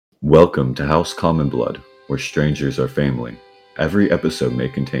Welcome to House Common Blood, where strangers are family. Every episode may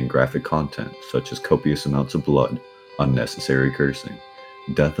contain graphic content such as copious amounts of blood, unnecessary cursing,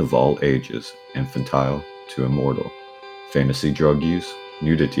 death of all ages, infantile to immortal, fantasy drug use,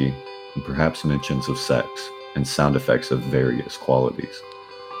 nudity, and perhaps mentions of sex, and sound effects of various qualities.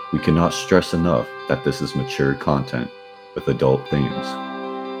 We cannot stress enough that this is mature content with adult themes.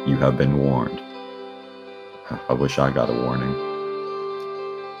 You have been warned. I wish I got a warning.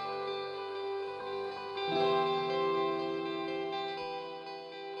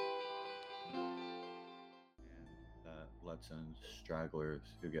 That lets in stragglers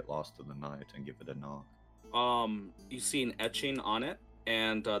who get lost in the night and give it a knock. You see an etching on it,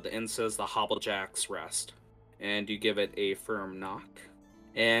 and the end says the Hobblejack's Rest. And you give it a firm knock.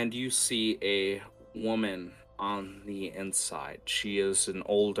 And you see a woman on the inside. She is an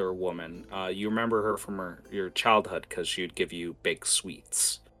older woman. You remember her from your childhood because she'd give you baked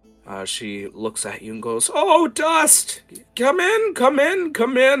sweets. She looks at you and goes, "Oh, Dust! Come in, come in,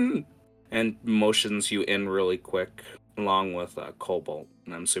 come in!" And motions you in really quick, along with Cobalt.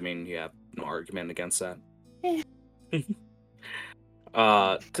 And I'm assuming you have no argument against that.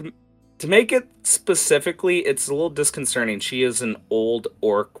 To make it specifically, it's a little disconcerting. She is an old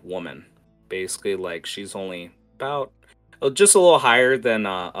orc woman. Basically, like, she's only about just a little higher than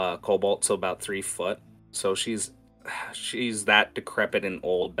Cobalt, so about 3 foot. So she's that decrepit and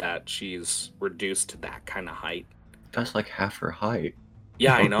old that she's reduced to that kind of height. That's like half her height.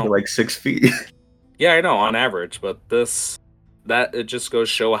 Yeah, I know. Like 6 feet. Yeah, I know, on average, but it just goes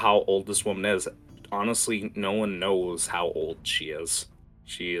to show how old this woman is. Honestly, no one knows how old she is.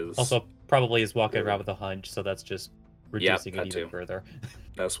 She is also probably is walking around with a hunch, so that's just reducing it even further.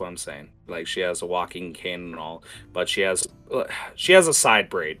 That's what I'm saying. Like, she has a walking cane and all, but she has a side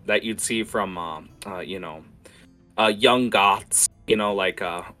braid that you'd see from young goths. Like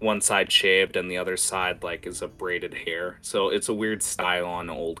one side shaved and the other side like is a braided hair. So it's a weird style on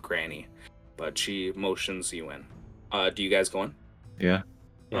old granny. But she motions you in. Do you guys go in? Yeah.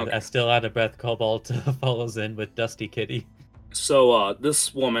 Yeah, okay. Still out of breath, Cobalt follows in with Dusty Kitty. So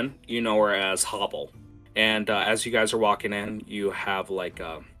this woman, you know her as Hobble. And as you guys are walking in, you have like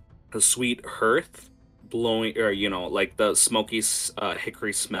a sweet hearth blowing, or like the smoky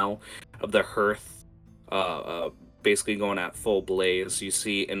hickory smell of the hearth basically going at full blaze. You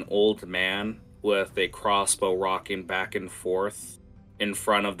see an old man with a crossbow rocking back and forth in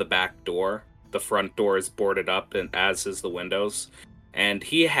front of the back door. The front door is boarded up, and as is the windows. And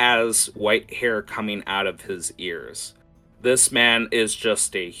he has white hair coming out of his ears. This man is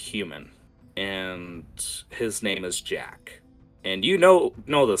just a human, and his name is Jack. And you know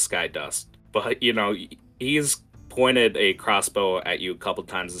this guy, Dust, but he's pointed a crossbow at you a couple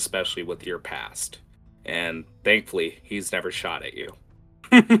times, especially with your past. And thankfully, he's never shot at you.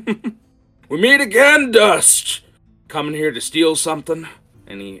 We meet again, Dust! Coming here to steal something?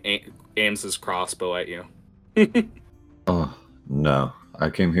 And he aims his crossbow at you. Oh, no. I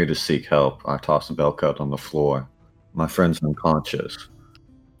came here to seek help. I tossed a Belcut on the floor. My friend's unconscious.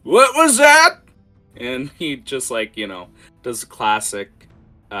 What was that? And he just does a classic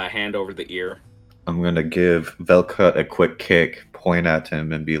hand over the ear. I'm gonna give Velcut a quick kick, point at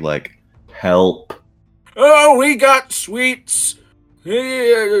him, and be like, "Help." Oh, we got sweets.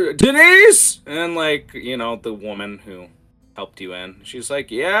 Denise? And the woman who helped you in, she's like,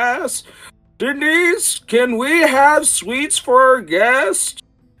 "Yes, Denise, can we have sweets for our guest?"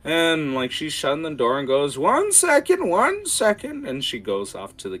 And she's shutting the door and goes, one second. And she goes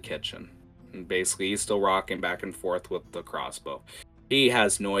off to the kitchen. And basically he's still rocking back and forth with the crossbow. He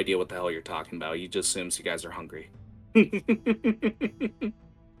has no idea what the hell you're talking about. He just assumes you guys are hungry.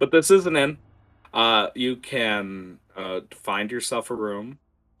 But this is an inn. You can find yourself a room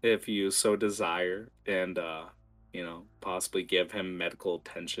if you so desire, and possibly give him medical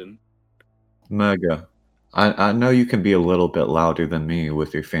attention. Mega, I know you can be a little bit louder than me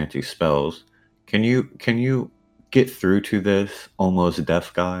with your fancy spells. Can you get through to this almost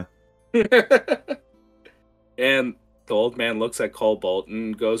deaf guy? And the old man looks at Cobalt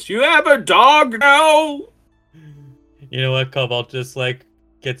and goes, "You have a dog now?" You know what? Cobalt just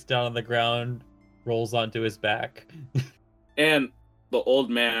gets down on the ground, rolls onto his back. And the old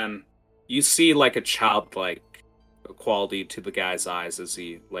man, you see a childlike quality to the guy's eyes as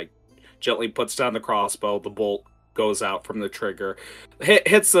he gently puts down the crossbow. The bolt goes out from the trigger,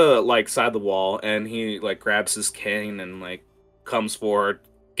 hits the side of the wall, and he grabs his cane and comes forward,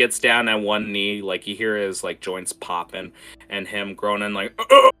 gets down on one knee. You hear his joints popping and him groaning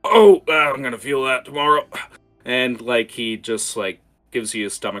I'm gonna feel that tomorrow. And he just gives you a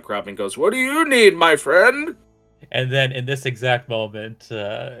stomach rub and goes, "What do you need, my friend?" And then in this exact moment,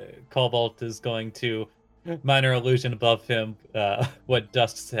 Cobalt is going to minor illusion above him what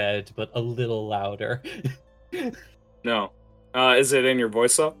Dust said, but a little louder. No. Is it in your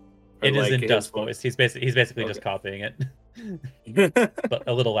voice though? Or It is like in his Dust voice. He's basically just Okay. copying it, but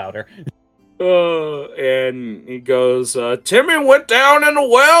a little louder. And he goes, Timmy went down in the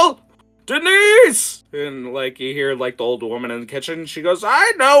well. Denise! And like you hear like the old woman in the kitchen, she goes,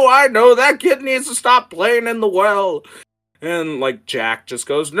 I know, that kid needs to stop playing in the well. And like Jack just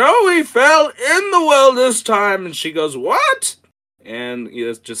goes, no, he fell in the well this time. And she goes, what? And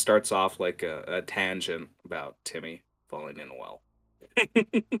it just starts off like a tangent about Timmy falling in a well.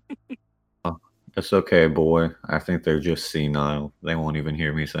 It's okay, boy. I think they're just senile. They won't even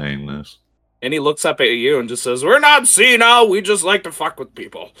hear me saying this. And he looks up at you and just says, we're not senile, we just like to fuck with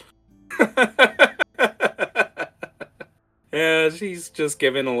people. And he's just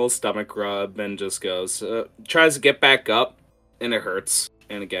giving a little stomach rub and just goes, tries to get back up, and it hurts.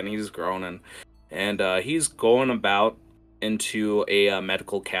 And again, he's groaning. And he's going about into a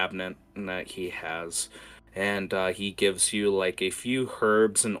medical cabinet that he has. And he gives you like a few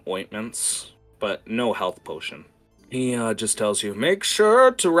herbs and ointments, but no health potion. He just tells you, make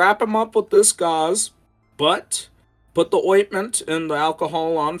sure to wrap him up with this gauze, but put the ointment and the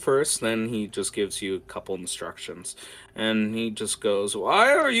alcohol on first. Then he just gives you a couple instructions. And he just goes,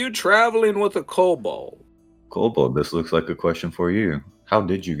 why are you traveling with a kobold? Kobold, this looks like a question for you. How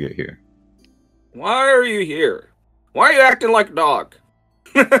did you get here? Why are you here? Why are you acting like a dog?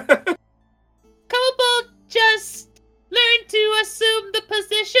 Cobalt just learned to assume the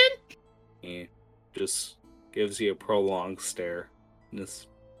position. He just gives you a prolonged stare. And is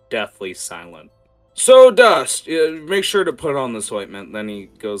deathly silent. So, Dust, make sure to put on this ointment. Then he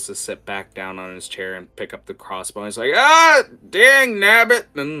goes to sit back down on his chair and pick up the crossbow. He's like, dang nabbit!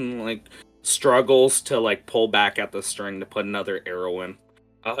 And, like, struggles to, like, pull back at the string to put another arrow in.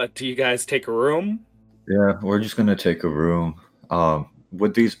 Do you guys take a room? Yeah, we're just gonna take a room.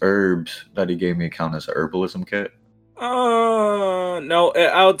 Would these herbs that he gave me count as a herbalism kit? No,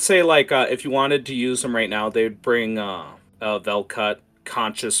 I would say, like, if you wanted to use them right now, they'd bring, Velcut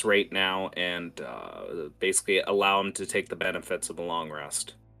conscious right now and basically allow him to take the benefits of the long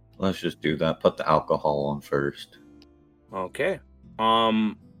rest. Let's just do that. Put the alcohol on first. Okay.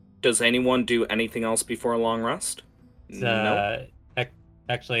 Does anyone do anything else before a long rest? No.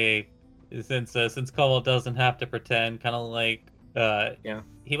 Actually, since Cobalt doesn't have to pretend, kind of like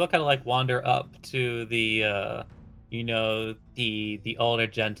he will kind of like wander up to the the older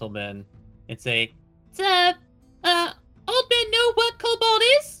gentleman and say, old man know what Cobalt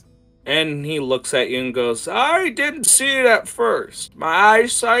is? And he looks at you and goes, I didn't see it at first. My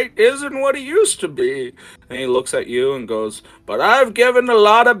eyesight isn't what it used to be. And he looks at you and goes, but I've given a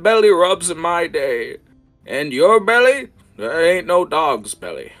lot of belly rubs in my day. And your belly? There ain't no dog's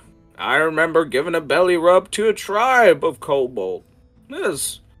belly. I remember giving a belly rub to a tribe of kobold.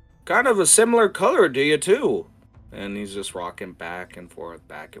 This kind of a similar color to you too. And he's just rocking back and forth,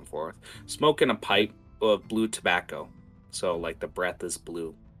 smoking a pipe of blue tobacco. So, like, the breath is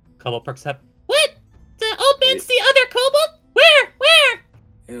blue. Cobalt perks up. What? The old man see other kobold?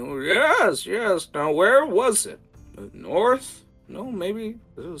 Where? Yes. Now, where was it? North? No, maybe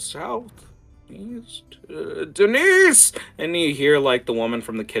south? East? Denise! And you hear, like, the woman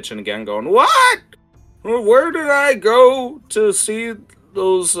from the kitchen again going, what? Where did I go to see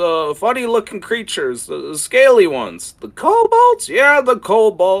those funny-looking creatures? The scaly ones? The kobolds? Yeah, the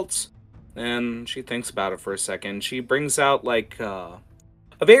kobolds. And she thinks about it for a second. She brings out, like, a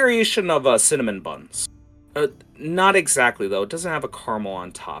variation of cinnamon buns. Not exactly, though. It doesn't have a caramel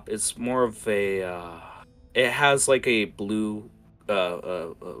on top. It's more of a, it has, like, a blue,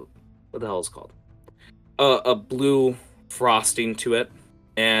 what the hell is it called? A blue frosting to it.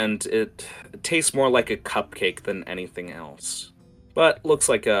 And it tastes more like a cupcake than anything else. But looks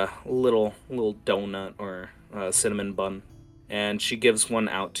like a little donut or a cinnamon bun. And she gives one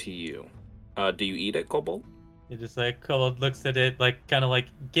out to you. Do you eat it, Kobold? It just like Cobalt looks at it, like kind of like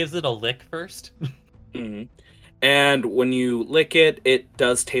gives it a lick first. Mm-hmm. And when you lick it, it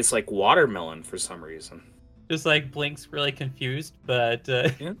does taste like watermelon for some reason. Just like blinks, really confused, but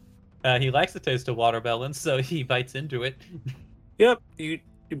he likes the taste of watermelon, so he bites into it. Yep, you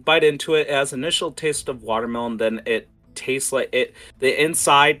bite into it. It has initial taste of watermelon, then it tastes like it. The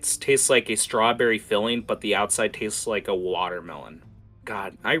inside tastes like a strawberry filling, but the outside tastes like a watermelon.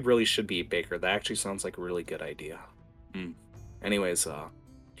 God, I really should be a baker. That actually sounds like a really good idea. Anyways,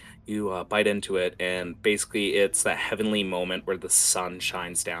 you bite into it, and basically it's that heavenly moment where the sun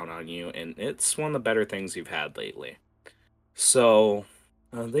shines down on you, and it's one of the better things you've had lately. So,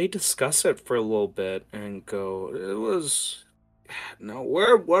 They discuss it for a little bit and go, it was. Now,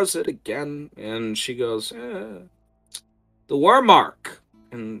 where was it again? And she goes, the Warmark.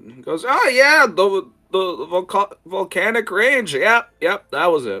 And he goes, oh, yeah, the volcanic range. Yep,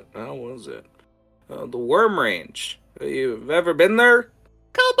 that was it. The Worm Range. You've ever been there?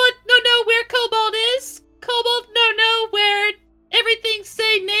 Cobalt don't know where Cobalt is. Cobalt don't know where everything's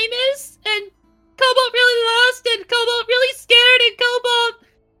same name is. And Cobalt really lost, and Cobalt really scared, and Cobalt...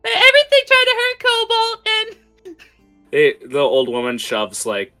 Everything tried to hurt Cobalt, and... The old woman shoves,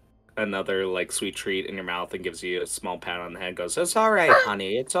 like, another, like, sweet treat in your mouth and gives you a small pat on the head and goes, it's alright,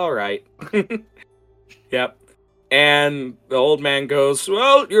 honey, it's alright. Yep. And the old man goes,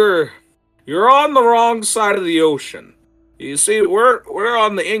 well, you're on the wrong side of the ocean. You see, we're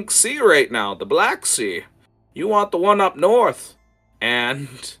on the Ink Sea right now, the Black Sea. You want the one up north.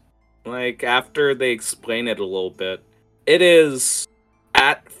 And, like, after they explain it a little bit, it is,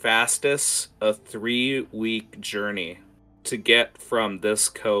 at fastest, a 3-week journey to get from this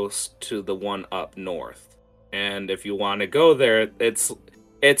coast to the one up north. And if you want to go there, it's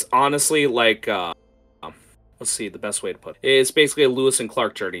honestly like, let's see, the best way to put it. It's basically a Lewis and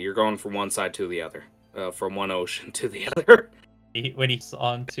Clark journey. You're going from one side to the other. From one ocean to the other. When he's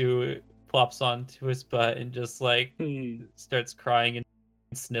plops onto his butt and just like starts crying and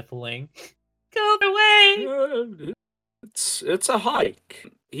sniffling. Go away! It's a hike.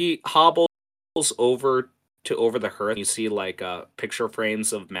 He hobbles over the hearth. You see like picture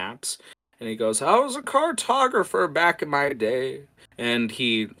frames of maps, and he goes, "I was a cartographer back in my day." And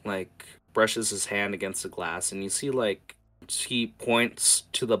he like brushes his hand against the glass, and you see like. He points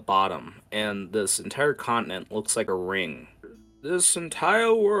to the bottom, and this entire continent looks like a ring. This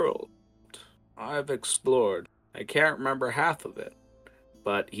entire world I've explored. I can't remember half of it.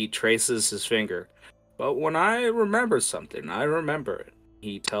 But he traces his finger. But when I remember something, I remember it.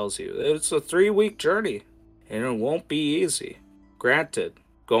 He tells you, it's a 3-week journey, and it won't be easy. Granted,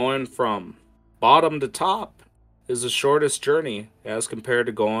 going from bottom to top is the shortest journey as compared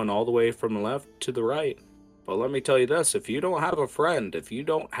to going all the way from the left to the right. But let me tell you this, if you don't have a friend, if you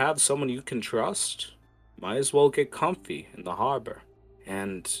don't have someone you can trust, might as well get comfy in the harbor.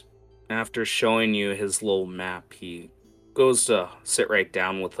 And after showing you his little map, he goes to sit right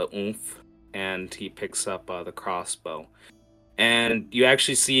down with a oomph, and he picks up the crossbow. And you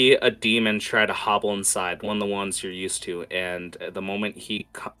actually see a demon try to hobble inside, one of the ones you're used to. And at the moment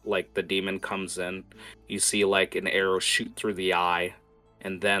the demon comes in, you see like an arrow shoot through the eye.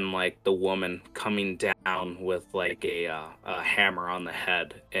 And then, like, the woman coming down with, like, a hammer on the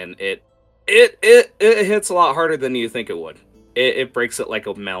head. And it hits a lot harder than you think it would. It breaks it like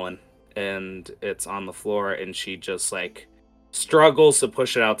a melon. And it's on the floor, and she just, like, struggles to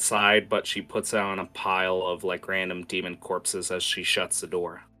push it outside, but she puts it on a pile of, like, random demon corpses as she shuts the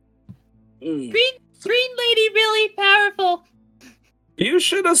door. Green lady really powerful. You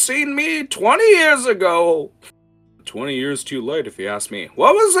should have seen me 20 years ago. 20 years too late, if you ask me.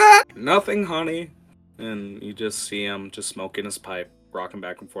 What was that? Nothing, honey. And you just see him just smoking his pipe, rocking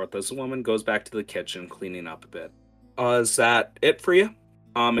back and forth as the woman goes back to the kitchen, cleaning up a bit. Is that it for you?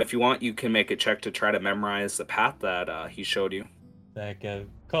 If you want, you can make a check to try to memorize the path that he showed you. Like,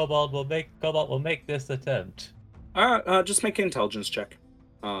 Cobalt will make this attempt. Alright, just make an intelligence check.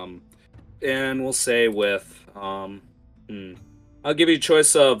 And we'll say with, I'll give you a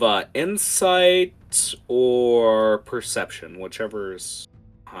choice of insight or perception, whichever's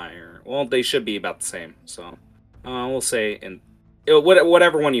higher. Well, they should be about the same, so we'll say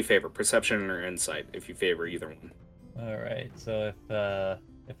whatever one you favor, perception or insight, if you favor either one. All right. So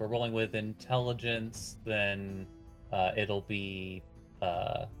if we're rolling with intelligence, then it'll be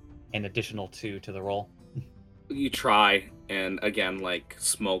an additional 2 to the roll. You try, and again, like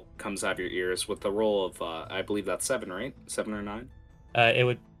smoke comes out of your ears with the roll of I believe that's 7, right? 7 or 9. It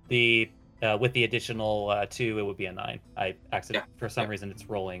would be. With the additional 2, it would be a 9. I accidentally, for some reason, it's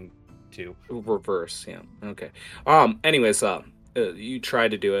rolling 2. Reverse, yeah. Okay. Anyways, you try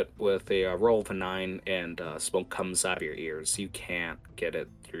to do it with a roll of a 9, and smoke comes out of your ears. You can't get it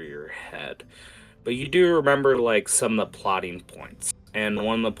through your head, but you do remember like some of the plotting points. And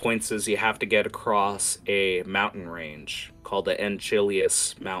one of the points is you have to get across a mountain range called the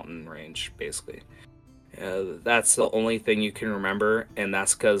Anchilius mountain range, basically. That's the only thing you can remember, and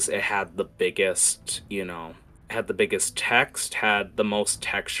that's because it had the biggest, had the biggest text, had the most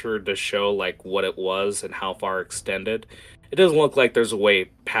texture to show like what it was and how far extended. It doesn't look like there's a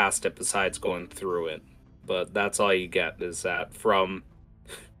way past it besides going through it, but that's all you get is that from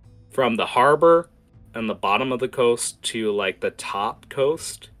the harbor and the bottom of the coast to like the top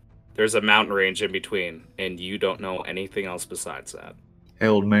coast, there's a mountain range in between, and you don't know anything else besides that. Hey,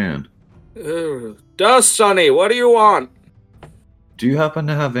 old man. Dust, Sonny, what do you want? Do you happen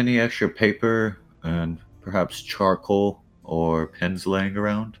to have any extra paper and perhaps charcoal or pens laying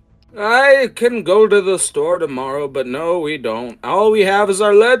around? I can go to the store tomorrow, but no, we don't. All we have is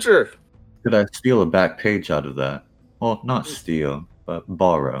our ledger. Could I steal a back page out of that? Well, not steal, but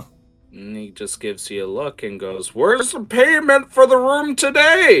borrow. And he just gives you a look and goes, "Where's the payment for the room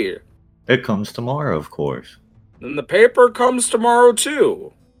today?" It comes tomorrow, of course. Then the paper comes tomorrow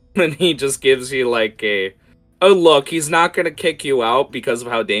too. And he just gives you like a look. He's not gonna kick you out because of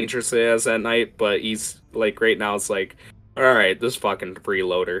how dangerous it is at night, but he's like right now it's like, alright, this fucking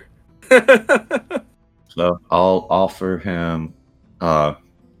freeloader. So I'll offer him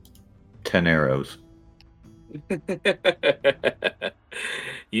 10 arrows.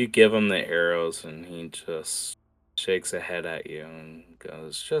 You give him the arrows and he just shakes a head at you and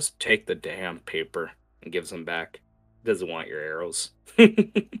goes, "Just take the damn paper," and gives them back. He doesn't want your arrows.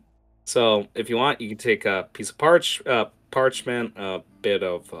 So if you want, you can take a piece of parchment, a bit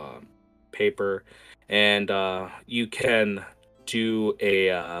of paper, and you can do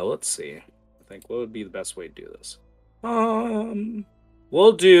a let's see. I think what would be the best way to do this?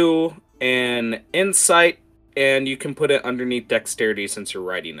 We'll do an insight, and you can put it underneath dexterity since you're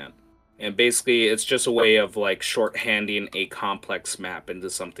writing it. And basically, it's just a way of like shorthanding a complex map into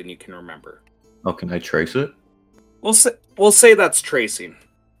something you can remember. Oh, can I trace it? We'll say that's tracing,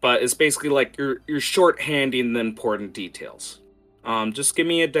 but it's basically like you're shorthanding the important details. Just give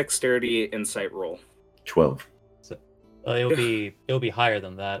me a dexterity insight roll. 12. So, it'll be higher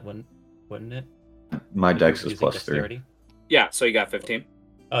than that, wouldn't it? My dex is Using plus dexterity? 3. Yeah, so you got 15.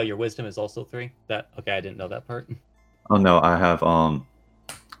 Oh, your wisdom is also 3? Okay, I didn't know that part. Oh no, I have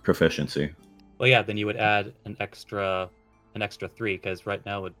proficiency. Well, yeah, then you would add an extra 3, because right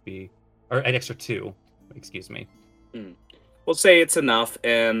now would be, or an extra 2. Excuse me. We'll say it's enough,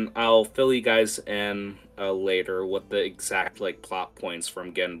 and I'll fill you guys in later what the exact like plot points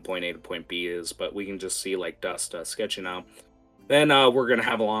from getting point A to point B is. But we can just see like Dust sketching out. Then we're gonna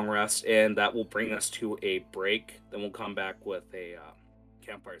have a long rest, and that will bring us to a break. Then we'll come back with a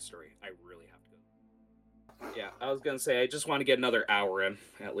campfire story. I really have to go. Yeah, I was gonna say I just want to get another hour in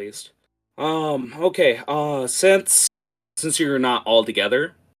at least. Okay. Since you're not all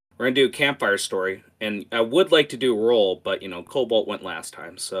together, we're gonna do a campfire story, and I would like to do a roll, but Cobalt went last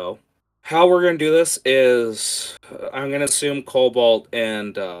time, so how we're gonna do this is I'm gonna assume Cobalt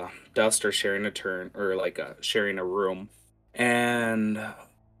and Dust are sharing a turn, or like sharing a room, and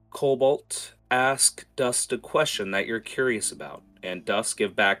Cobalt ask Dust a question that you're curious about, and Dust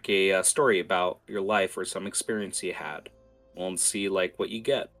give back a story about your life or some experience you had. We'll see like what you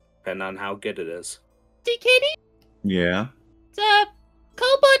get, depending on how good it is. Kitty? Yeah.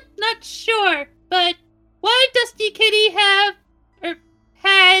 Cobalt, not sure, but why does Kitty have, or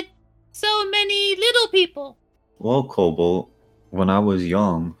had, so many little people? Well, Cobalt, when I was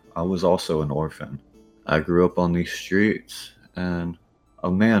young, I was also an orphan. I grew up on these streets, and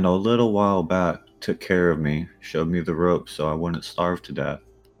a man a little while back took care of me, showed me the ropes so I wouldn't starve to death.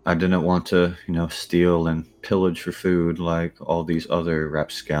 I didn't want to, steal and pillage for food like all these other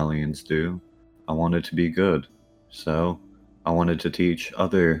rapscallions do. I wanted to be good. So, I wanted to teach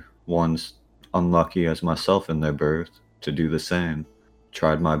other ones unlucky as myself in their birth to do the same.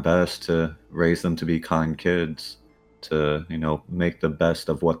 Tried my best to raise them to be kind kids, to, make the best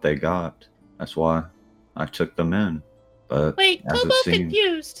of what they got. That's why I took them in. But wait, Cobalt's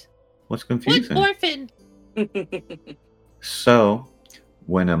confused. What's confusing? What orphan? So,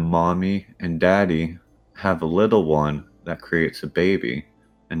 when a mommy and daddy have a little one that creates a baby,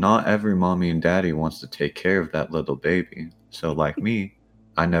 and not every mommy and daddy wants to take care of that little baby. So, like me,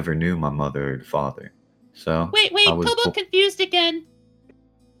 I never knew my mother or father. So wait, Cobalt confused again.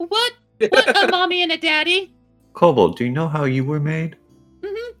 What a mommy and a daddy? Cobalt, do you know how you were made?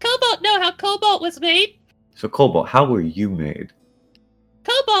 Cobalt know how Cobalt was made. So, Cobalt, how were you made?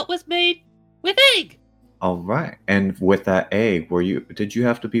 Cobalt was made with egg. All right. And with that egg, did you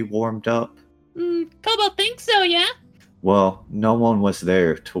have to be warmed up? Cobalt thinks so, yeah? Well, no one was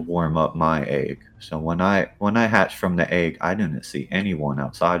there to warm up my egg. So when I hatched from the egg, I didn't see anyone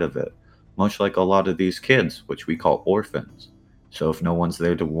outside of it. Much like a lot of these kids, which we call orphans. So if no one's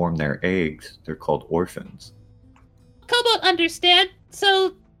there to warm their eggs, they're called orphans. Cobalt understand.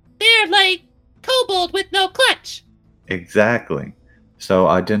 So they're like Kobold with no clutch. Exactly. So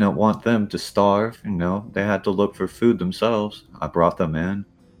I didn't want them to starve, they had to look for food themselves. I brought them in,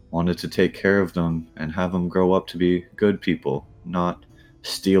 wanted to take care of them and have them grow up to be good people, not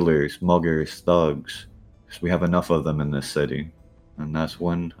stealers, muggers, thugs. Because we have enough of them in this city. And that's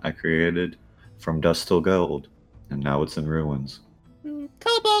when I created From Dust Till Gold, and now it's in ruins.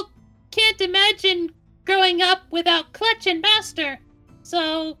 Cobalt can't imagine growing up without Clutch and Master.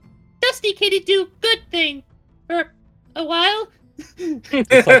 So, Dusty Kitty do good thing for a while.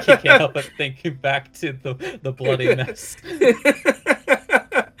 It's like you can't help but thinking back to the bloody mess.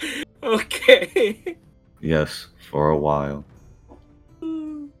 Okay. Yes, for a while.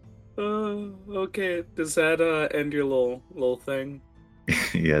 Okay. Does that end your little thing?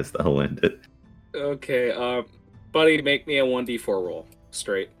 Yes, that'll end it. Okay. Buddy, make me a 1d4 roll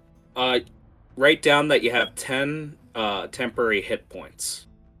straight. Write down that you have 10 temporary hit points.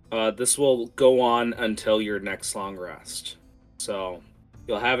 This will go on until your next long rest. So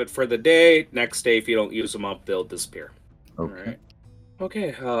you'll have it for the day. Next day, if you don't use them up, they'll disappear. Okay. All right.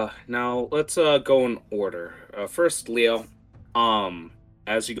 Okay. Now let's go in order. First, Leo.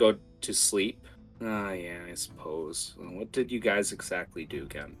 As you go to sleep. Yeah, I suppose. What did you guys exactly do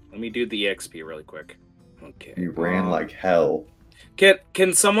again? Let me do the EXP really quick. Okay. You ran like hell.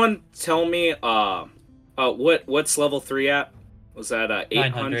 Can someone tell me what's level 3 at? Was that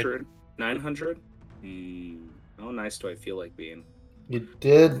 800? 900? How nice do I feel like being? You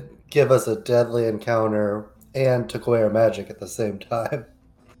did give us a deadly encounter and took away our magic at the same time.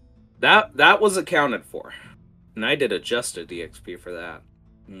 That was accounted for. And I did adjusted DXP for that.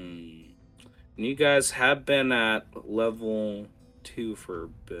 And you guys have been at level 2 for a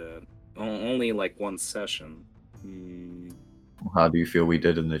bit. Only like one session. How do you feel we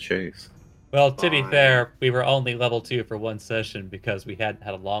did in the chase? Well, to be Fine. fair, we were only level 2 for one session because we hadn't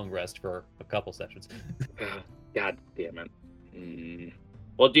had a long rest for a couple sessions. God damn it.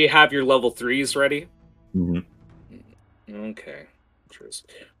 Well, do you have your level 3s ready? Mm-hmm. Okay.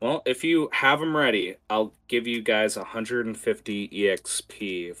 Well, if you have them ready, I'll give you guys 150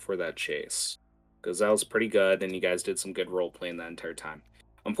 EXP for that chase. Because that was pretty good, and you guys did some good role-playing that entire time.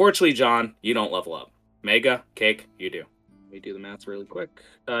 Unfortunately, John, you don't level up. Mega, Cake, you do. Let me do the math really quick.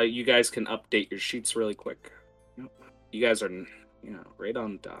 You guys can update your sheets really quick. You guys are, right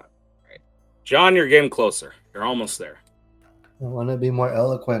on the dot. Right. John, you're getting closer. You're almost there. I want to be more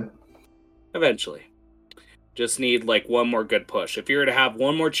eloquent. Eventually. Just need like one more good push. If you were to have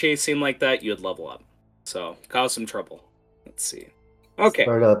one more chase scene like that, you'd level up. So, cause some trouble. Let's see. Okay.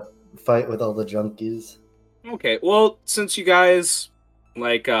 Start a fight with all the junkies. Okay. Well, since you guys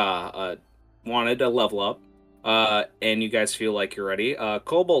wanted to level up, and you guys feel like you're ready,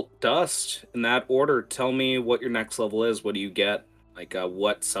 Cobalt, Dust, in that order, tell me what your next level is. What do you get? Like,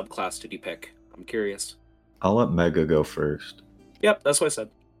 what subclass did you pick? I'm curious. I'll let Mega go first. Yep, that's what I said.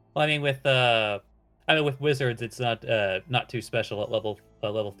 Well, with wizards, it's not too special at level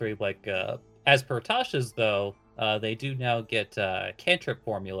 3. Like as per Tasha's though, they do now get cantrip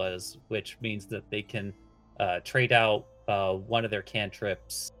formulas, which means that they can trade out one of their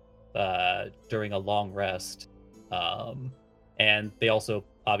cantrips during a long rest, and they also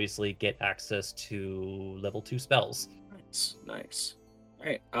obviously get access to level 2 spells. Nice. All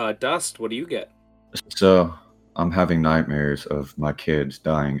right, Dust, what do you get? So, I'm having nightmares of my kids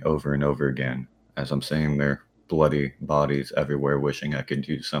dying over and over again as I'm seeing their bloody bodies everywhere, wishing I could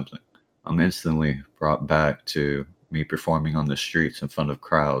do something. I'm instantly brought back to me performing on the streets in front of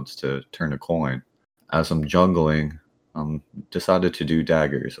crowds to turn a coin. As I'm juggling, decided to do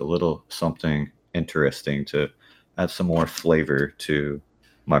daggers, a little something interesting to add some more flavor to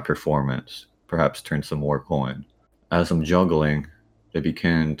my performance, perhaps turn some more coin. As I'm juggling, they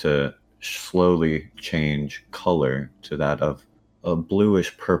begin to slowly change color to that of a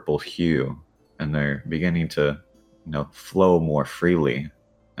bluish purple hue, and they're beginning to flow more freely,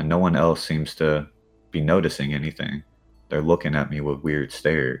 and no one else seems to be noticing anything. They're looking at me with weird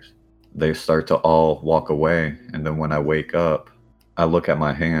stares. They start to all walk away, and then when I wake up, I look at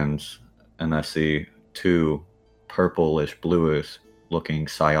my hands and I see 2 purplish bluish looking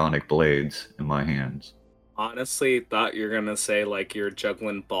psionic blades in my hands. Honestly, thought you're gonna say like you're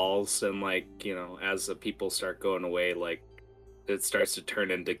juggling balls, and like, as the people start going away, like it starts to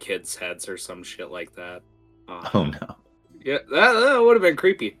turn into kids' heads or some shit like that. Oh no. Yeah, that would have been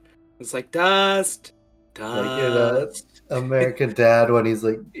creepy. It's like Dust. Like in American Dad when he's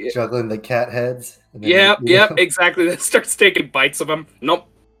like juggling the cat heads. And then, Yep, exactly. That starts taking bites of him. Nope.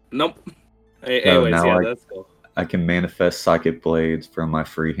 Anyways, that's cool. I can manifest psychic blades from my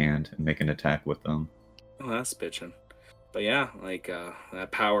free hand and make an attack with them. Oh, that's bitchin'. But yeah, like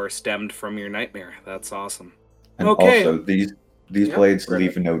that power stemmed from your nightmare. That's awesome. And Okay. also, these blades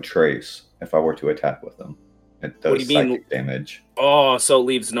leave no trace if I were to attack with them. It What does do you mean? psychic damage. Oh, so it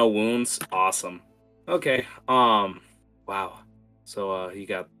leaves no wounds. Awesome. Okay. Wow. So you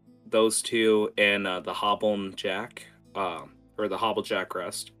got those 2 and the Hobble Jack, or the Hobble Jack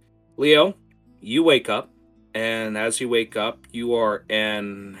rest. Leo, you wake up And as you wake up, you are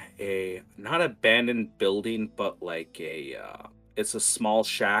in a not abandoned building, but like it's a small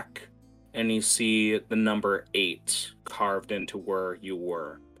shack, and you see the number 8 carved into where you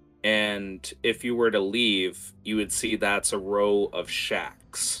were. And if you were to leave, you would see that's a row of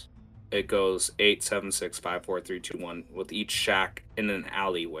shacks. It goes 8, 7, 6, 5, 4, 3, 2, 1, with each shack in an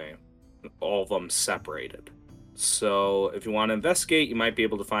alleyway, all of them separated. So if you want to investigate, you might be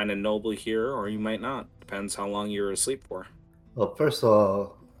able to find a noble here, or you might not. Depends how long you're asleep for. Well, first of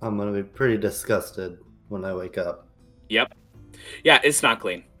all, I'm going to be pretty disgusted when I wake up. Yep. Yeah, it's not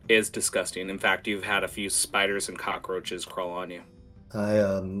clean. It's disgusting. In fact, you've had a few spiders and cockroaches crawl on you.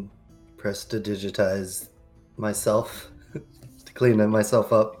 I press to digitize myself to clean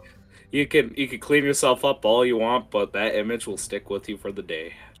myself up. You could clean yourself up all you want, but that image will stick with you for the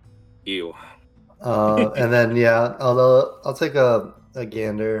day. Ew. And then I'll take a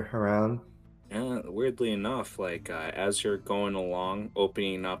gander around. Yeah, weirdly enough, like as you're going along,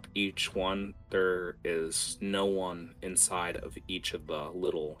 opening up each one, there is no one inside of each of the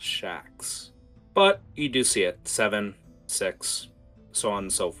little shacks. But you do see it, 7, 6, so on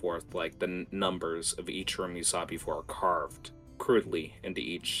and so forth. Like the numbers of each room you saw before are carved crudely into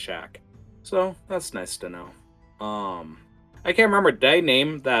each shack. So that's nice to know. I can't remember. Did I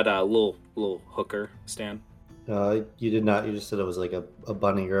name that little hooker, Stan? You did not. You just said it was like a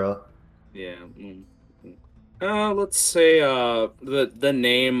bunny girl. Yeah. Let's say the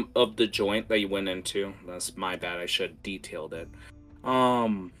name of the joint that you went into. That's my bad. I should have detailed it.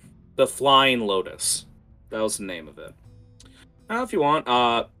 The Flying Lotus. That was the name of it. Now, if you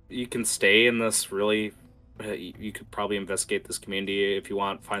want, you can stay in this really. You could probably investigate this community if you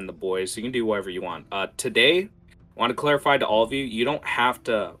want. Find the boys. You can do whatever you want. Today, I want to clarify to all of you. You don't have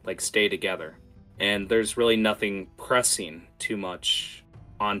to like stay together, and there's really nothing pressing too much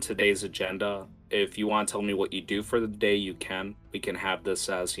on today's agenda. If you want to tell me what you do for the day, you can. We can have this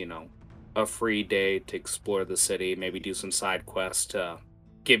as, a free day to explore the city, maybe do some side quests to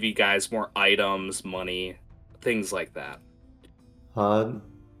give you guys more items, money, things like that.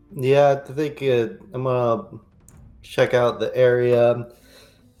 Yeah, I think I'm gonna check out the area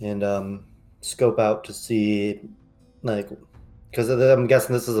and scope out to see, like, because I'm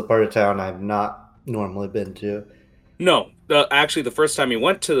guessing this is a part of town I've not normally been to. No, actually, the first time you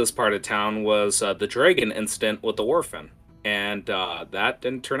went to this part of town was the dragon incident with the orphan, and that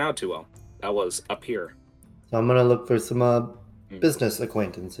didn't turn out too well. That was up here. So I'm gonna look for some business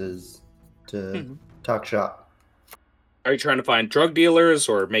acquaintances to talk shop. Are you trying to find drug dealers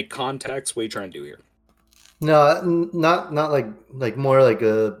or make contacts? What are you trying to do here? No, not like more like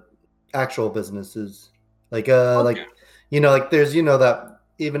actual businesses. Like like there's that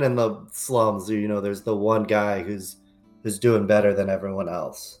even in the slums, there's the one guy who's doing better than everyone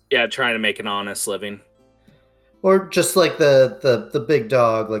else. Yeah, trying to make an honest living. Or just like the big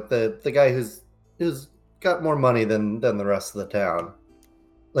dog, like the guy who's got more money than the rest of the town.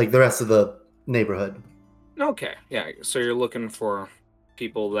 Like the rest of the neighborhood. Okay, yeah. So you're looking for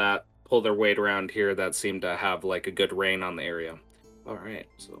people that pull their weight around here that seem to have like a good reign on the area. All right,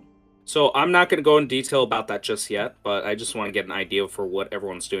 so I'm not going to go in detail about that just yet, but I just want to get an idea for what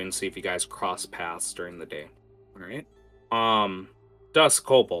everyone's doing, see if you guys cross paths during the day. All right. Dusk,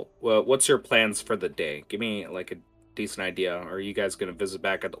 Cobalt, what's your plans for the day? Give me like a decent idea. Are you guys going to visit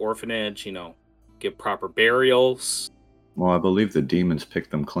back at the orphanage, give proper burials? Well, I believe the demons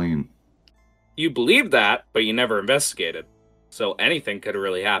picked them clean. You believe that, but you never investigated. So anything could have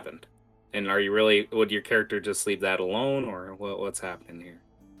really happened. And would your character just leave that alone, or what's happening here?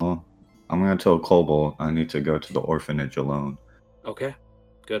 Well, I'm going to tell Cobalt I need to go to the orphanage alone. Okay,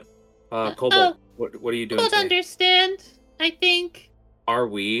 good. Cobalt, what are you doing Don't today? understand, I think. Are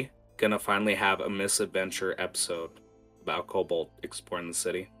we going to finally have a misadventure episode about Cobalt exploring the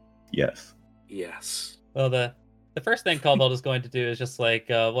city? Yes. Yes. Well, the first thing Cobalt is going to do is just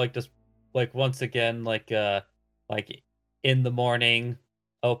once again, like in the morning,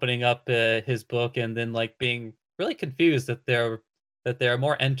 opening up his book and then like being really confused that there are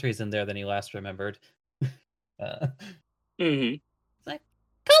more entries in there than he last remembered. It's like,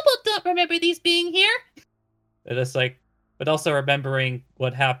 Cobalt don't remember these being here. But also remembering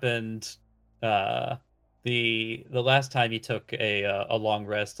what happened the last time he took a long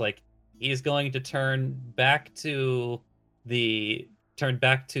rest. Like he's going to turn back to the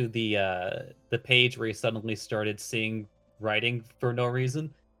page where he suddenly started seeing writing for no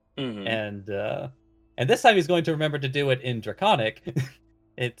reason, and this time he's going to remember to do it in Draconic.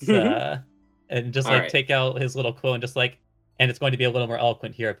 It's and just like take out his little quote and just like, and it's going to be a little more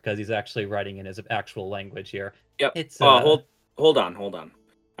eloquent here because he's actually writing in his actual language here. Yep. It's hold on.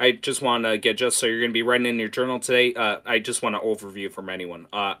 I just want to get so you're going to be writing in your journal today. I just want an overview from anyone.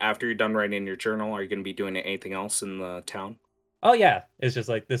 After you're done writing in your journal, are you going to be doing anything else in the town? Oh yeah, it's just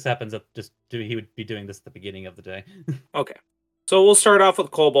like this happens up. He would be doing this at the beginning of the day. Okay, so we'll start off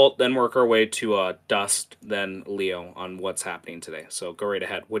with Cobalt, then work our way to Dust, then Leo on what's happening today. So go right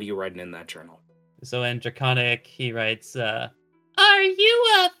ahead. What are you writing in that journal? So in Draconic, he writes, "Are you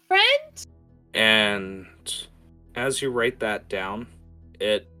a friend?" And as you write that down,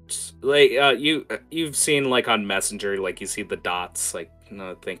 it's like you've seen like on Messenger, like you see the dots, like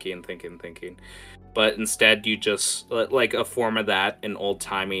thinking. But instead, you just like a form of that in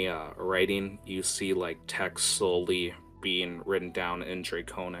old-timey writing. You see like text slowly being written down in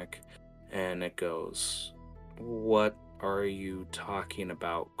Draconic, and it goes, "What are you talking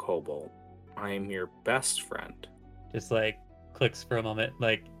about, Cobalt? I am your best friend." Just like clicks for a moment,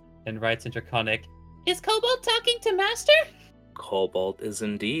 like, and writes in Draconic, "Is Cobalt talking to Master?" Cobalt is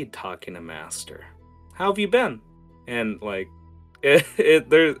indeed talking to Master. How have you been? And like.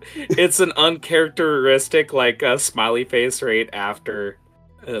 It's an uncharacteristic like a smiley face right after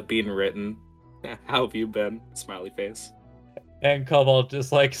being written. How have you been? Smiley face. And Cobalt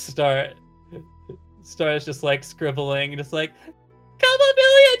just like starts just like scribbling, just like, "Cobalt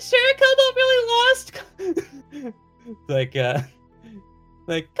really unsure. Cobalt really lost." like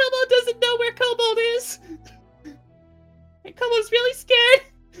Cobalt doesn't know where Cobalt is. And Cobalt's really scared.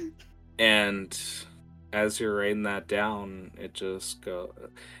 And as you're writing that down, it just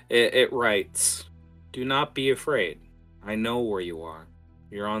it writes, "Do not be afraid. I know where you are.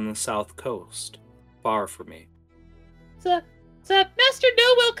 You're on the south coast, far from me." So Master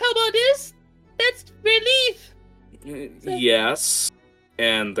know where Cobalt is? That's relief. Yes.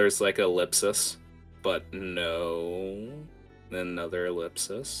 And there's like ellipsis, but no. Then another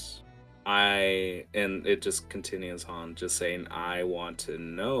ellipsis. And it just continues on, just saying, "I want to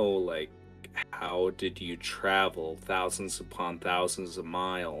know, like, how did you travel thousands upon thousands of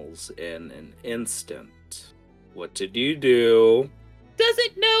miles in an instant? What did you do?"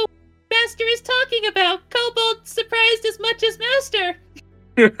 Doesn't know Master is talking about. Cobalt surprised as much as Master.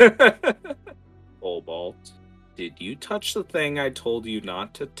 Cobalt, did you touch the thing I told you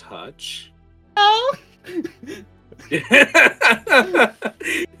not to touch? Oh.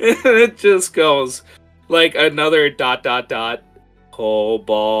 It just goes like another ...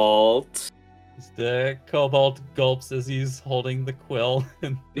 Cobalt. The Cobalt gulps as he's holding the quill.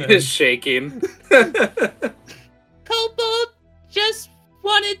 And He's shaking. Cobalt just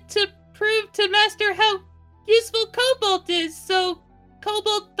wanted to prove to Master how useful Cobalt is, so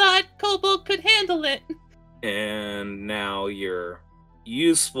Cobalt thought Cobalt could handle it. And now you're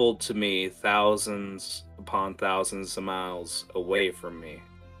useful to me thousands upon thousands of miles away from me.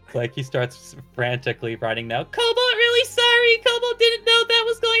 Like he starts frantically writing now, "Cobalt really sorry. Cobalt didn't know that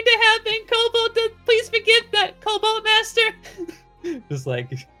was going to happen. Cobalt, please forgive that, Cobalt Master." Just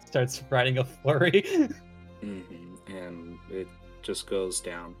like starts writing a flurry. Mm-hmm. And it just goes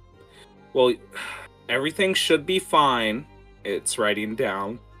down. "Well, everything should be fine." It's writing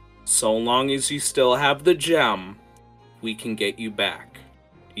down. "So long as you still have the gem, we can get you back."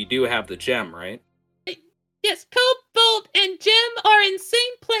 You do have the gem, right? Yes, Cobalt and Gem are in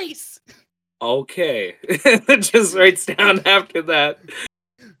same place. Okay. It just writes down after that.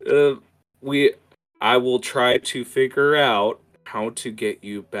 I will try to figure out how to get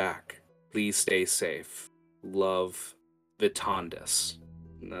you back. Please stay safe. Love, Vitandis.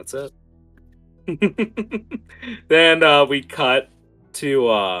 And that's it. Then we cut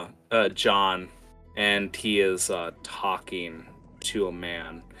to John, and he is talking to a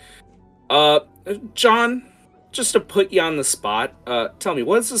man. John, just to put you on the spot, tell me,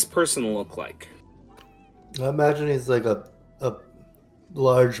 what does this person look like? I imagine he's like a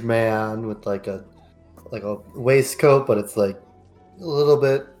large man with like a waistcoat, but it's like a little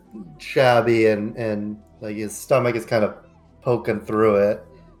bit shabby, and like his stomach is kind of poking through it.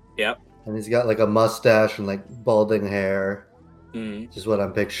 Yep. And he's got like a mustache and like balding hair. Mm-hmm. Just what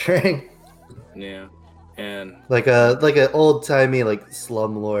I'm picturing. Yeah. And like an old timey like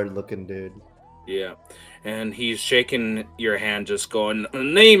slumlord looking dude. Yeah. And he's shaking your hand, just going,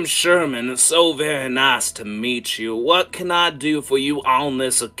 "Name's Sherman. It's so very nice to meet you. What can I do for you on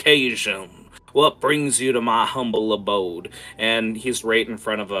this occasion? What brings you to my humble abode?" And he's right in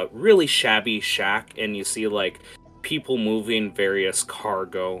front of a really shabby shack, and you see, like, people moving various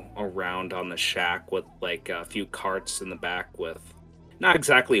cargo around on the shack with, like, a few carts in the back with not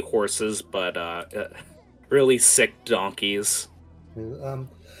exactly horses, but really sick donkeys.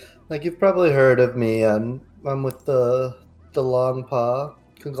 Like you've probably heard of me. I'm with the Long Paw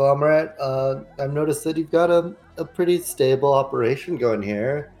conglomerate. I've noticed that you've got a a pretty stable operation going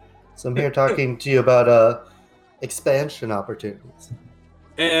here. So I'm here talking to you about expansion opportunities.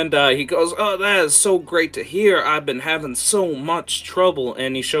 And he goes, "Oh, that is so great to hear. I've been having so much trouble."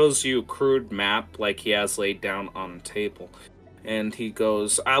 And he shows you a crude map, like he has laid down on the table. And he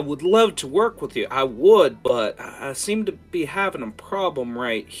goes, "I would love to work with you. I would, but I seem to be having a problem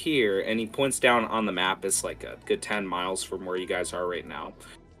right here." And he points down on the map. It's like a good 10 miles from where you guys are right now.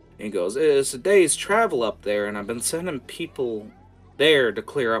 And he goes, "It's a day's travel up there, and I've been sending people there to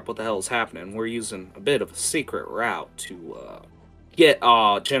clear up what the hell is happening. We're using a bit of a secret route to get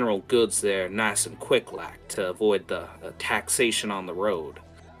our general goods there nice and quick like to avoid the taxation on the road."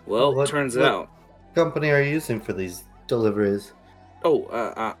 Well, What turns out... company are you using for these deliveries? Oh,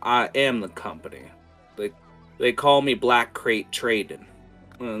 I am the company. They call me Black Crate Trading.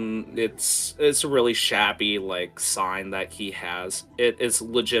 It's a really shabby like sign that he has. It is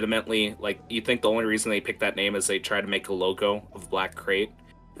legitimately like, you think the only reason they picked that name is they try to make a logo of Black Crate,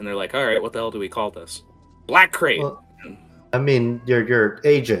 and they're like, all right, what the hell do we call this? Black Crate. Well, I mean, your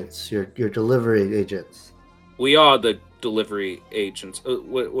agents, your delivery agents. We are the delivery agents.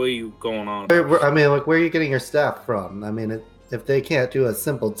 What are you going on about? Where are you getting your staff from? I mean, if they can't do a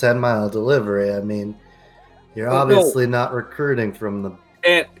simple 10-mile delivery, I mean, you're obviously not recruiting from the...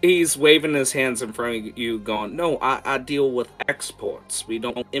 And he's waving his hands in front of you going, "No, I deal with exports. We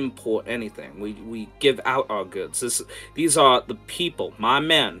don't import anything. We give out our goods. These are the people, my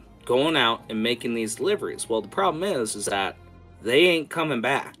men, going out and making these deliveries." Well, the problem is that they ain't coming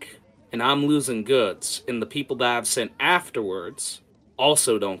back. And I'm losing goods. And the people that I've sent afterwards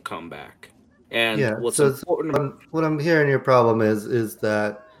also don't come back. And what's important... What I'm hearing your problem is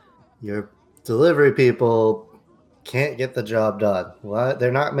that your delivery people can't get the job done. Why?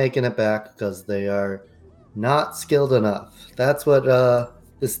 They're not making it back because they are not skilled enough. That's what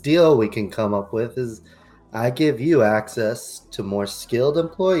this deal we can come up with is, I give you access to more skilled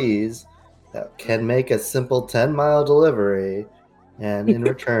employees that can make a simple 10-mile delivery, and in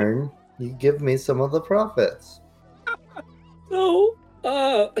return, you give me some of the profits. So,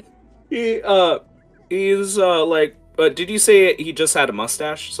 he's like, did you say he just had a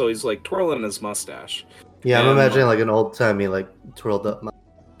mustache? So he's like twirling his mustache. Yeah, I'm imagining like an old-timey, like, twirled up.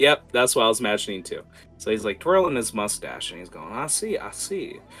 Yep, that's what I was imagining too. So he's like twirling his mustache, and he's going, I see.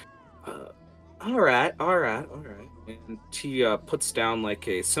 All right. And he puts down like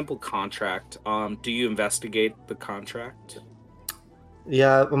a simple contract. Do you investigate the contract?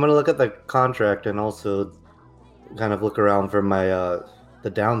 Yeah, I'm gonna look at the contract and also kind of look around for my the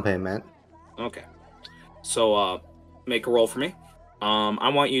down payment. Okay. So make a roll for me. I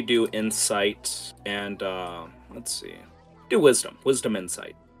want you to do insight and let's see. Do wisdom. Wisdom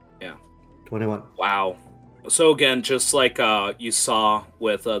insight. Yeah. 21. Wow. So again, just like you saw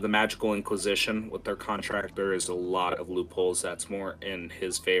with the Magical Inquisition, with their contract, there is a lot of loopholes that's more in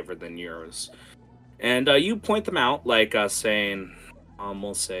his favor than yours. And you point them out, like saying,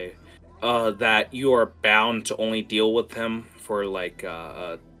 we'll say, that you are bound to only deal with him for like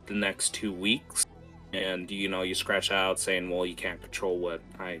the next 2 weeks. And, you scratch out saying, well, you can't control what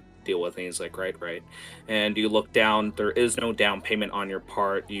I deal with. And he's like, right. And you look down, there is no down payment on your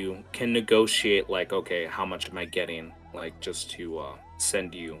part. You can negotiate, like, okay, how much am I getting? Like, just to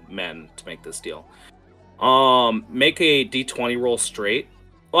send you men to make this deal. Make a D20 roll straight.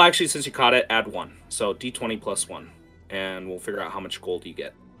 Well, actually, since you caught it, add 1. So D20 plus 1. And we'll figure out how much gold you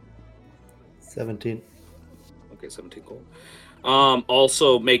get. 17. Okay, 17 gold.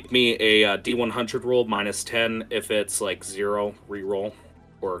 Also make me a D100 roll minus 10 if it's like 0 reroll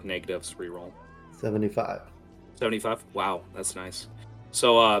or negatives reroll. 75. 75? Wow, that's nice.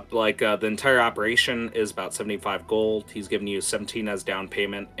 So the entire operation is about 75 gold. He's giving you 17 as down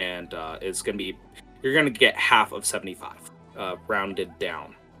payment, and it's gonna be, you're gonna get half of 75, rounded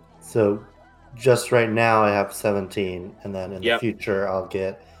down. So just right now I have 17, and then in the future I'll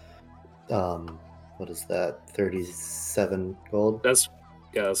get what is that? 37 gold? That's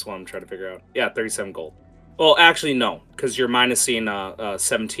what I'm trying to figure out. Yeah, 37 gold. Well, actually, no, because you're minusing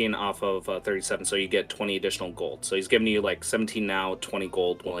 17 off of 37, so you get 20 additional gold. So he's giving you like 17 now, 20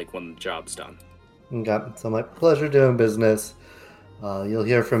 gold when the job's done. Okay, so my pleasure doing business. You'll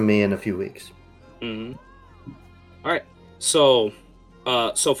hear from me in a few weeks. Mm-hmm. All right. So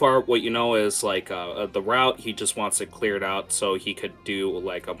far, what you know is like the route. He just wants it cleared out so he could do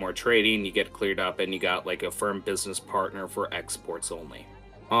like a more trading. You get cleared up, and you got like a firm business partner for exports only.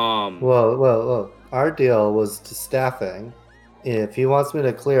 Well. Our deal was to staffing, If he wants me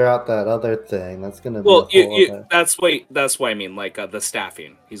to clear out that other thing, that's gonna be a Well, whole other. that's why I mean, like the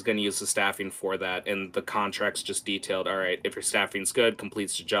staffing. He's going to use the staffing for that, and the contract's just detailed. All right, if your staffing's good,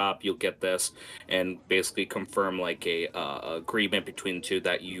 completes the job, you'll get this, and basically confirm like a agreement between the two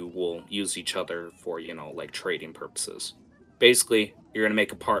that you will use each other for like trading purposes. Basically, you're going to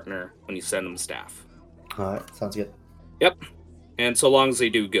make a partner when you send them staff. All right, sounds good. Yep, and so long as they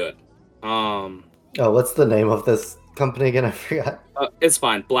do good. Oh, what's the name of this company again? I forgot. It's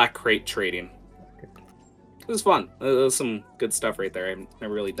fine. Black Crate Trading. It was fun. There's some good stuff right there. I've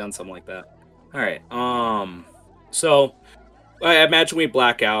never really done something like that. All right. So I imagine we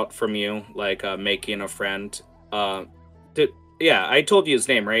black out from you, like making a friend. Yeah, I told you his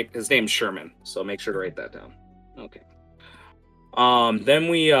name, right? His name's Sherman. So make sure to write that down. Okay. Then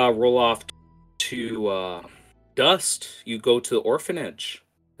we roll off to Dust. You go to the orphanage.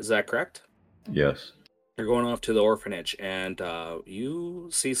 Is that correct? Yes. You're going off to the orphanage, and you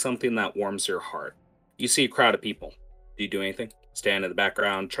see something that warms your heart. You see a crowd of people. Do you do anything? Stand in the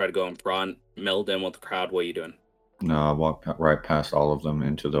background, try to go in front, meld in with the crowd. What are you doing? No, I walk right past all of them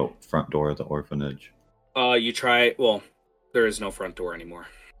into the front door of the orphanage. You try. Well, there is no front door anymore.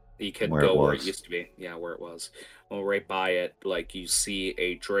 You could go where it used to be. Yeah, where it was. Well, right by it, like you see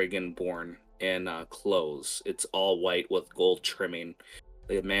a dragonborn in clothes. It's all white with gold trimming.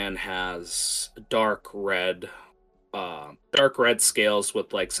 The man has dark red scales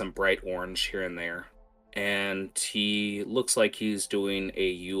with like some bright orange here and there. And he looks like he's doing a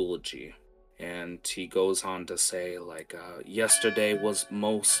eulogy. And he goes on to say, like, yesterday was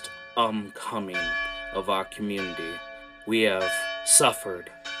most coming of our community. We have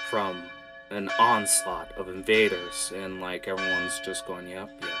suffered from an onslaught of invaders. And, like, everyone's just going, yep.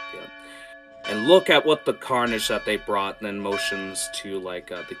 And look at what the carnage that they brought, and then motions to, like,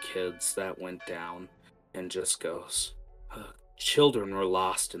 the kids that went down. And just goes, children were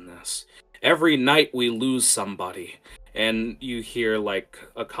lost in this. Every night we lose somebody. And you hear like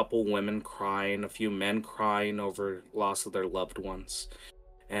a couple women crying, a few men crying over loss of their loved ones.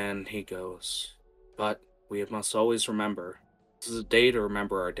 And he goes, but we must always remember, this is a day to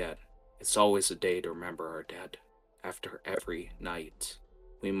remember our dead. It's always a day to remember our dead. After every night,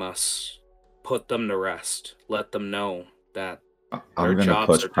 we must put them to rest. Let them know that I'm going to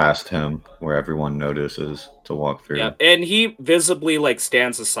push past him where everyone notices to walk through. Yeah, and he visibly like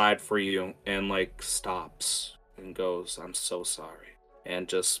stands aside for you and like stops and goes, I'm so sorry, and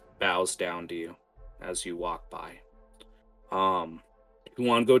just bows down to you as you walk by. You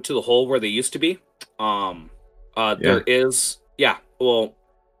want to go to the hole where they used to be? There is, well,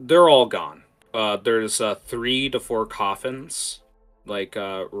 they're all gone. There's 3 to 4 coffins, like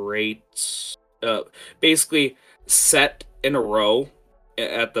basically set in a row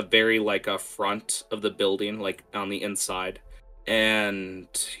at the very like front of the building, like on the inside. And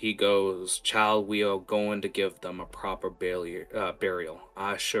he goes, child, we are going to give them a proper burial.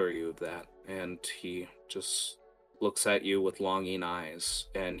 I assure you of that. And he just looks at you with longing eyes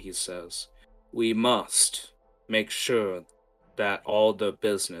and he says, we must make sure that all the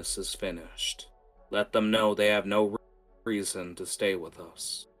business is finished. Let them know they have no reason to stay with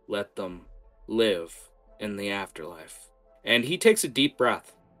us. Let them live in the afterlife. And he takes a deep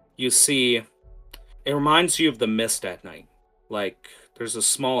breath. You see, it reminds you of the mist at night. Like, there's a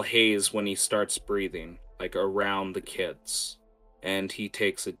small haze when he starts breathing, like, around the kids. And he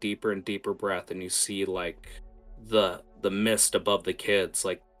takes a deeper and deeper breath, and you see, like, the mist above the kids,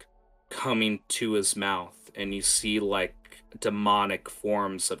 like, coming to his mouth. And you see, like, demonic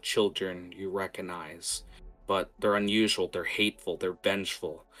forms of children you recognize. But they're unusual, they're hateful, they're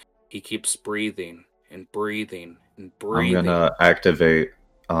vengeful. He keeps breathing and breathing and breathing. I'm gonna activate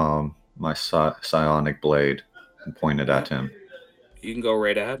my psionic blade and point it at him. You can go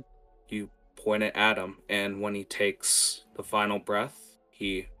right ahead. You point it at him, and when he takes the final breath,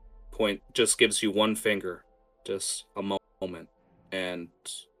 he just gives you one finger, just a moment. And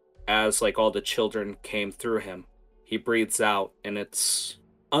as like all the children came through him, he breathes out, and it's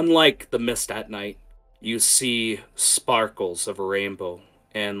unlike the mist at night. You see sparkles of a rainbow.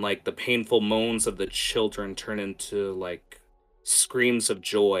 And, like, the painful moans of the children turn into, like, screams of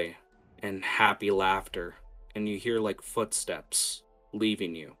joy and happy laughter. And you hear, like, footsteps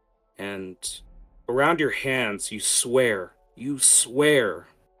leaving you. And around your hands, you swear, you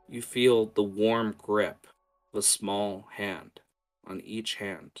feel the warm grip of a small hand on each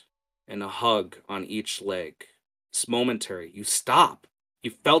hand and a hug on each leg. It's momentary. You stop.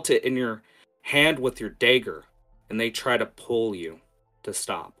 You felt it in your hand with your dagger, and they try to pull you to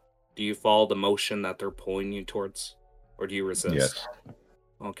stop. Do you follow the motion that they're pulling you towards, or do you resist? Yes.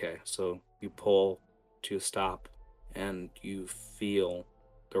 Okay, so you pull to stop, and you feel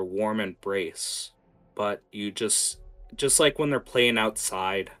their warm embrace. But you just like when they're playing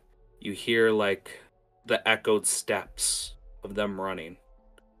outside, you hear like the echoed steps of them running,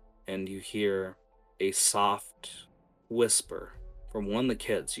 and you hear a soft whisper from one of the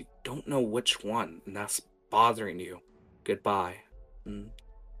kids. You don't know which one, and that's bothering you. Goodbye. And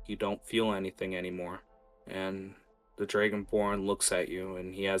you don't feel anything anymore. And the Dragonborn looks at you,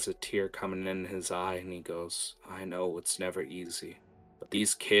 and he has a tear coming in his eye, and he goes, I know it's never easy, but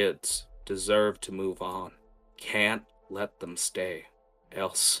these kids deserve to move on. Can't let them stay,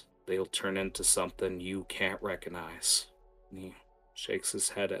 else they'll turn into something you can't recognize. And he shakes his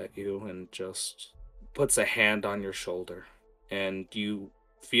head at you and just puts a hand on your shoulder, and you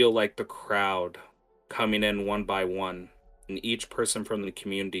feel like the crowd coming in one by one, and each person from the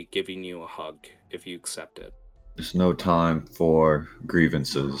community giving you a hug if you accept it. There's no time for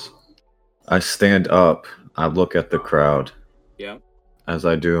grievances. I stand up, I look at the crowd. Yeah. As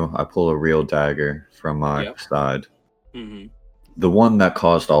I do, I pull a real dagger from my Yep. side. Mm-hmm. The one that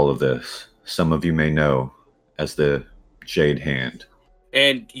caused all of this, some of you may know as the Jade Hand.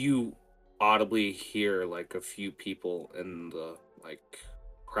 And you audibly hear like a few people in the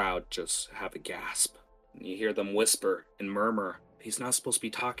crowd just have a gasp. And you hear them whisper and murmur, he's not supposed to be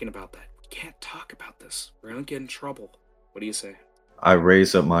talking about that. We can't talk about this. We're gonna get in trouble. What do you say? I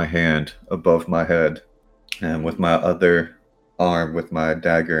raise up my hand above my head, and with my other arm with my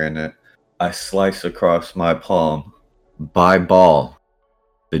dagger in it, I slice across my palm. By Ball,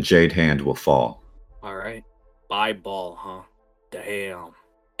 the Jade Hand will fall. All right. By Ball, huh? Damn.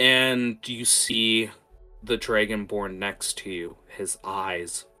 And you see the Dragonborn next to you, his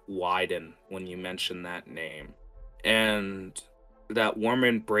eyes widen when you mention that name. And that warm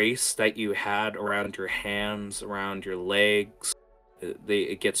embrace that you had around your hands, around your legs,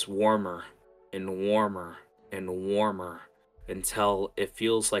 it gets warmer and warmer and warmer until it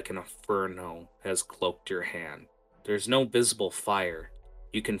feels like an inferno has cloaked your hand. There's no visible fire.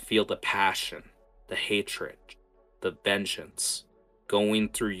 You can feel the passion, the hatred, the vengeance going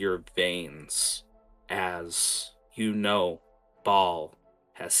through your veins as you know Ball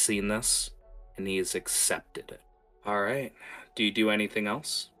has seen this and he has accepted it. All right. Do you do anything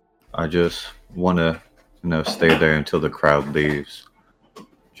else? I just want to, stay there until the crowd leaves.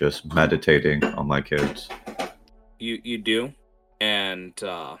 Just meditating on my kids. You do, and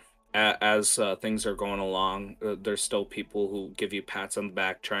as things are going along, there's still people who give you pats on the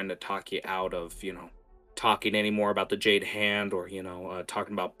back, trying to talk you out of talking anymore about the Jade Hand or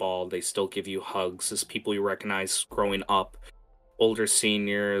talking about Ball. They still give you hugs as people you recognize growing up, older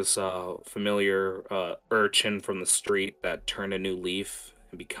seniors, familiar urchin from the street that turned a new leaf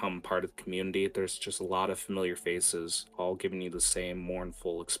and become part of the community. There's just a lot of familiar faces, all giving you the same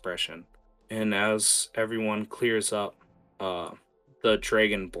mournful expression. And as everyone clears up, the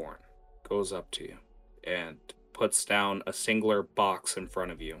Dragonborn goes up to you and puts down a singular box in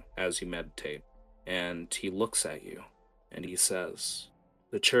front of you as you meditate. And he looks at you and he says,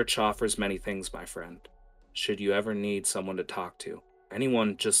 the church offers many things, my friend. Should you ever need someone to talk to,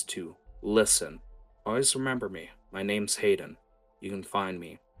 anyone just to listen, always remember me. My name's Hayden. You can find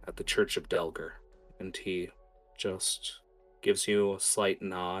me at the Church of Delger. And he just gives you a slight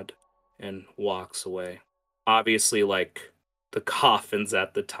nod and walks away. Obviously, the coffins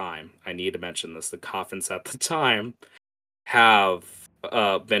at the time, I need to mention this, the coffins at the time have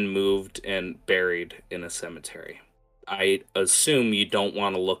been moved and buried in a cemetery. I assume you don't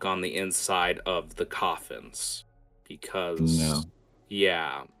want to look on the inside of the coffins because, No.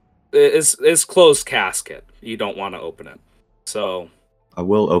 Yeah, it's closed casket. You don't want to open it. So I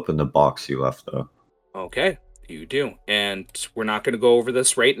will open the box you left, though. Okay, you do. And we're not going to go over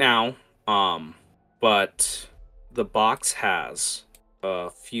this right now, but the box has a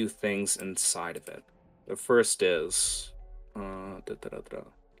few things inside of it. The first is...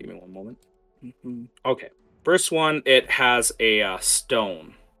 Give me one moment. Okay. First one, it has a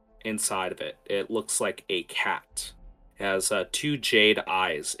stone inside of it. It looks like a cat. It has 2 jade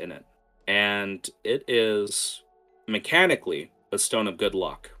eyes in it. And it is mechanically a stone of good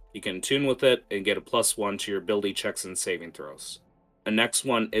luck. You can tune with it and get a +1 to your ability checks and saving throws. The next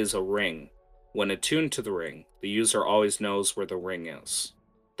one is a ring. When attuned to the ring, the user always knows where the ring is.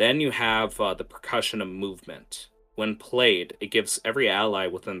 Then you have the percussion of movement. When played, it gives every ally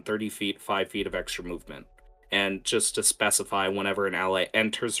within 30 feet 5 feet of extra movement. And just to specify, whenever an ally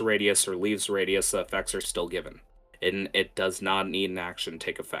enters the radius or leaves the radius, the effects are still given. And it does not need an action to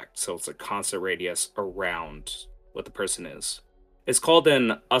take effect, so it's a constant radius around what the person is. It's called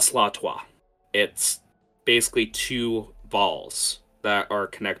an Aslatois. It's basically 2 balls that are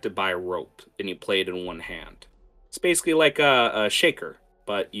connected by a rope, and you play it in one hand. It's basically like a shaker,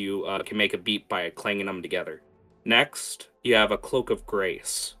 but you can make a beat by clanging them together. Next, you have a Cloak of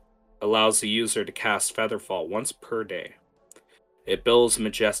Grace. Allows the user to cast Featherfall once per day. It billows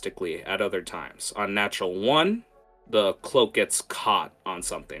majestically at other times. On natural 1, the cloak gets caught on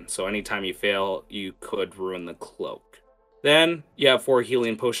something. So anytime you fail, you could ruin the cloak. Then you have 4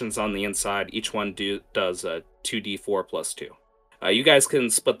 healing potions on the inside. Each one does a 2d4 plus 2. You guys can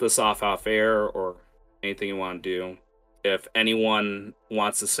split this off air or anything you want to do. If anyone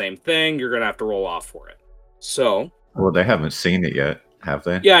wants the same thing, you're going to have to roll off for it. So... Well, they haven't seen it yet, have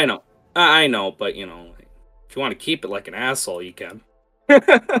they? Yeah, I know. I know, but, you know, if you want to keep it like an asshole, you can.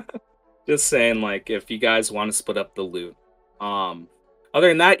 Just saying, like, if you guys want to split up the loot. Other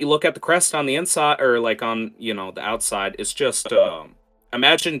than that, you look at the crest on the inside, or, like, on, you know, the outside. It's just,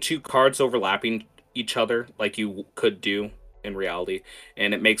 imagine 2 cards overlapping each other, like you could do in reality,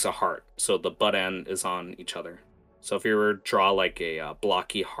 and it makes a heart. So the butt end is on each other. So if you were to draw, like, a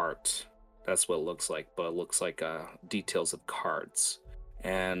blocky heart, that's what it looks like, but it looks like details of cards.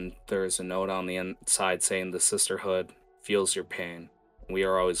 And there's a note on the inside saying the Sisterhood feels your pain. We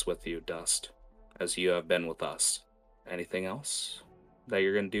are always with you, Dust, as you have been with us. Anything else that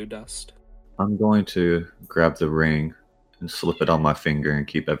you're going to do, Dust? I'm going to grab the ring and slip it on my finger and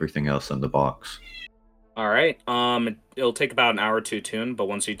keep everything else in the box. All right. It'll take about an hour to tune, but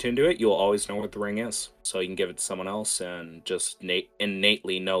once you tune to it, you'll always know what the ring is. So you can give it to someone else and just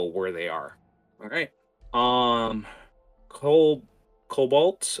innately know where they are. All right.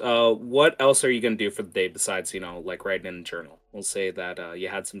 Cobalt, what else are you going to do for the day besides, you know, like writing in a journal? We'll say that you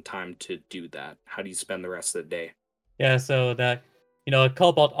had some time to do that. How do you spend the rest of the day? Yeah, so that, you know,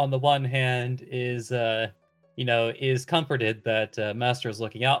 Cobalt on the one hand is, you know, is comforted that Master is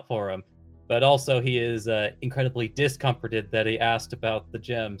looking out for him, but also he is incredibly discomforted that he asked about the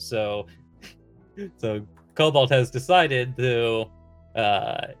gem. So Cobalt has decided to,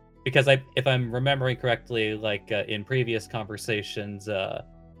 because if I'm remembering correctly, like in previous conversations, there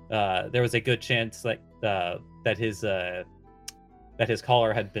was a good chance like that his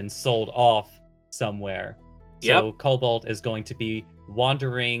collar had been sold off somewhere. So Yep. Cobalt is going to be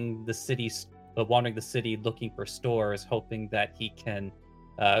wandering the city looking for stores, hoping that he can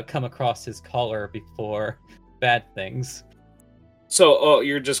come across his collar before bad things. So,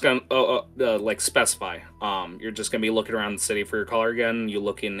 you're just gonna like specify. You're just gonna be looking around the city for your collar again. You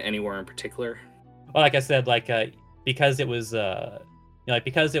looking anywhere in particular? Well, like I said, like because it was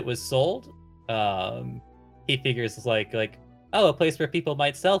because it was sold, he figures like oh, a place where people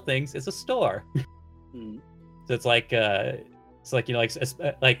might sell things is a store. So it's like you know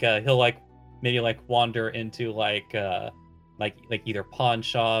he'll like maybe like wander into like either pawn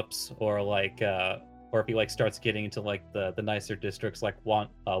shops or like or if he like starts getting into like the nicer districts, like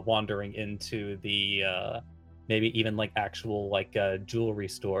wandering into the maybe even like actual like jewelry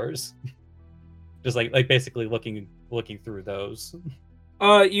stores. Just like basically looking through those.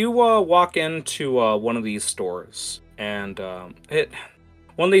 You walk into one of these stores, and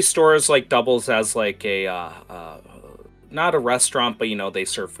one of these stores like doubles as like a not a restaurant, but you know they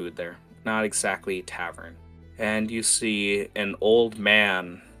serve food there, not exactly a tavern. And you see an old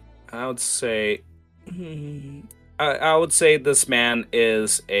man. I would say this man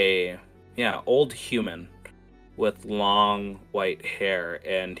is a old human with long white hair,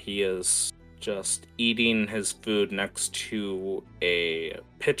 and he is just eating his food next to a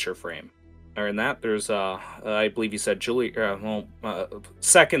picture frame. Or in that, there's I believe you said jewelry.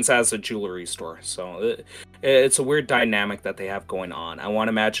 Seconds as a jewelry store. So it's a weird dynamic that they have going on. I want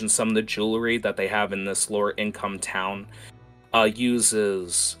to imagine some of the jewelry that they have in this lower income town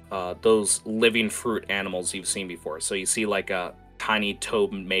uses those living fruit animals you've seen before. So you see like a tiny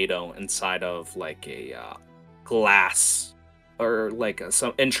tomato inside of like a glass, or like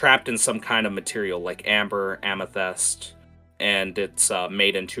some entrapped in some kind of material like amber, amethyst, and it's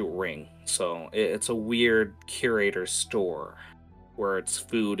made into a ring. So it's a weird curator store where it's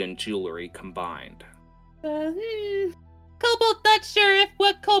food and jewelry combined. Cobalt not sure if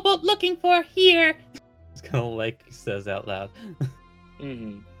what Cobalt looking for here. It's kind of like he says out loud.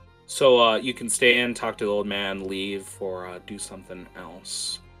 Mm-hmm. So you can stay in, talk to the old man, leave, or do something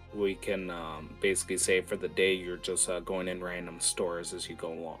else. We can basically say for the day you're just going in random stores as you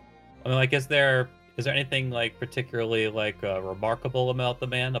go along. I mean, like, is there anything like particularly like remarkable about the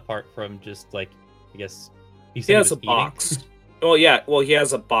man apart from just like, I guess you said he has a eating? box. Oh yeah, well he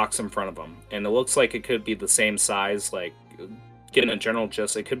has a box in front of him, and it looks like it could be the same size. Like, getting a general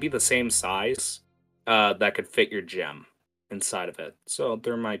gist, it could be the same size that could fit your gem inside of it. So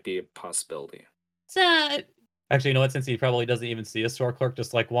there might be a possibility. So Actually, you know what? Since he probably doesn't even see a store clerk,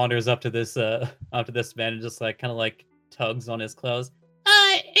 just like wanders up to this man and just like kind of like tugs on his clothes.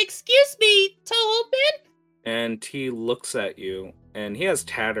 Excuse me, tall old man? And he looks at you, and he has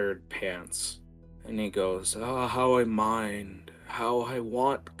tattered pants. And he goes, "Ah, how I mind, how I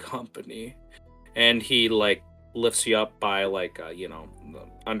want company." And he, like, lifts you up by, like,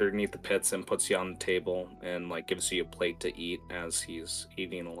 underneath the pits and puts you on the table and, like, gives you a plate to eat as he's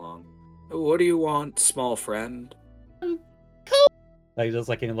eating along. "What do you want, small friend?" Like, just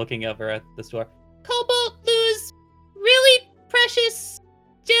like looking over at the store. Cobalt lose really precious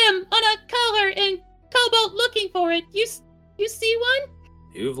gem on a collar and Cobalt looking for it. You see one?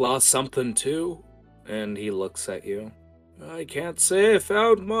 "You've lost something too?" And he looks at you. "I can't say I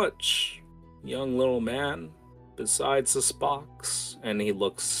found much, young little man, besides this box." And he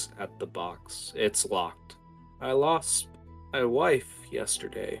looks at the box. It's locked. "I lost my wife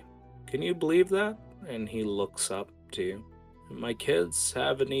yesterday. Can you believe that?" And he looks up to you. "My kids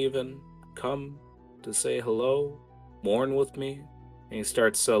haven't even come to say hello, mourn with me." And he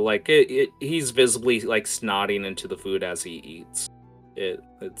starts to, he's visibly, like, snotting into the food as he eats.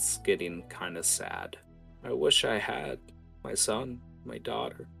 It's getting kind of sad. "I wish I had my son, my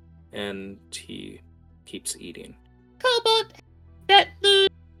daughter." And he keeps eating. Cobalt that lose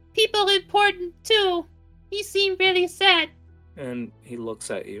people important too. You seem really sad. And he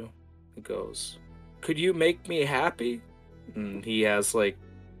looks at you. He goes, "Could you make me happy?" And he has, like,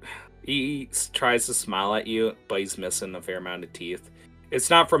 he tries to smile at you, but he's missing a fair amount of teeth. It's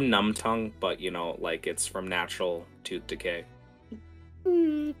not from numb tongue, but, like, it's from natural tooth decay.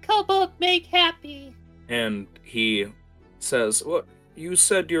 Cobalt make happy. And he says, "What? You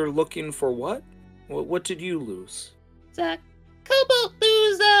said you're looking for what? What did you lose?" Cobalt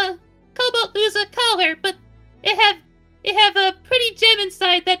lose a collar, but it have a pretty gem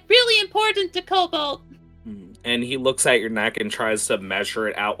inside that's really important to Cobalt. And he looks at your neck and tries to measure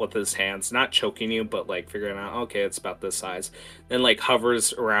it out with his hands, not choking you, but, like, figuring out, okay, it's about this size. Then, like,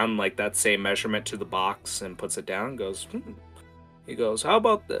 hovers around, like, that same measurement to the box and puts it down and goes, He goes, "How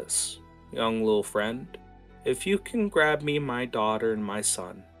about this, young little friend? If you can grab me my daughter and my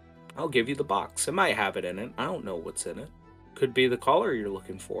son, I'll give you the box. It might have it in it. I don't know what's in it. Could be the collar you're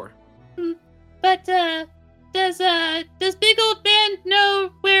looking for." But does Big Old Man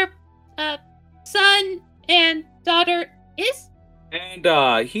know where son and daughter is? And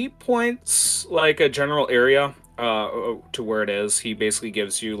he points, like, a general area to where it is. He basically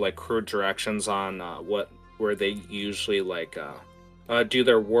gives you, like, crude directions on where they usually, like, do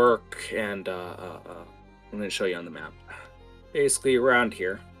their work, and I'm going to show you on the map. Basically around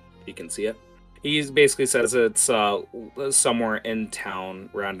here. You can see it. He basically says it's somewhere in town,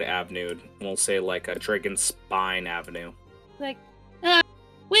 around the avenue. We'll say, like, a Dragon Spine Avenue. Like,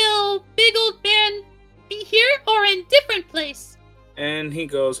 will Big Old Man be here or in different place? And he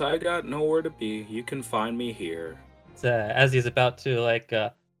goes, "I got nowhere to be. You can find me here." As he's about to, like,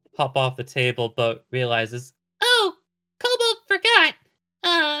 hop off the table, but realizes, "Oh, Cobalt forgot.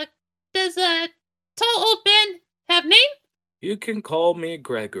 Does tall old man have name?" "You can call me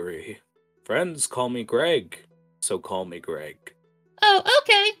Gregory. Friends call me Greg, so call me Greg." "Oh,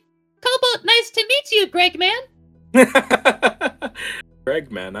 okay. Cobalt, nice to meet you, Greg man."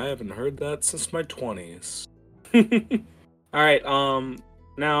 Greg, man, I haven't heard that since my 20s. Alright,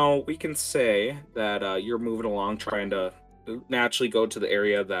 now we can say that you're moving along, trying to naturally go to the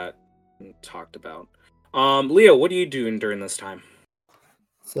area that we talked about. Leo, what are you doing during this time?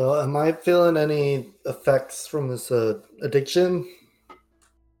 So, am I feeling any effects from this addiction?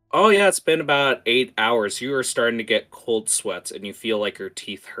 Oh yeah, it's been about 8 hours. You are starting to get cold sweats, and you feel like your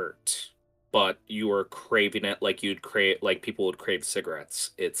teeth hurt. But you are craving it like people would crave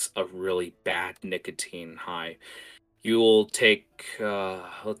cigarettes. It's a really bad nicotine high. You will take,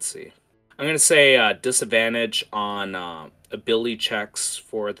 let's see. I'm going to say disadvantage on ability checks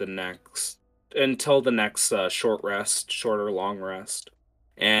for until the next short or long rest.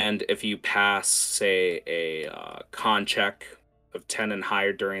 And if you pass, say, a con check of 10 and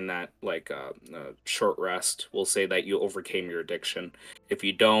higher during that, short rest, we'll say that you overcame your addiction. If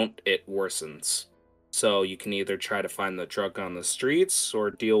you don't, it worsens. So you can either try to find the drug on the streets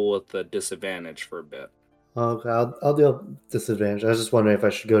or deal with the disadvantage for a bit. Okay, I'll deal with disadvantage. I was just wondering if I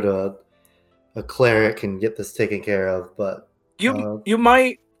should go to a cleric and get this taken care of, but you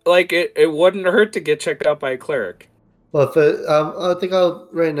might, like, it wouldn't hurt to get checked out by a cleric. Well, I think I'll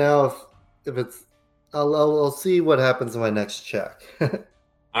right now. If it's, I'll see what happens in my next check.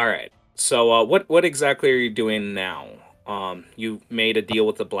 All right. So, what exactly are you doing now? You made a deal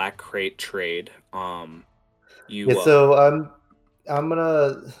with the Black Crate trade. So I'm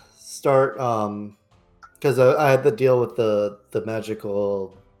gonna start because I had to deal with the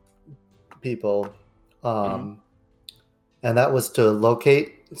magical people, and that was to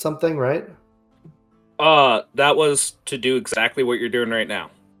locate something, right? That was to do exactly what you're doing right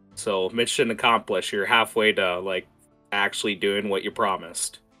now. So mission accomplished. You're halfway to like actually doing what you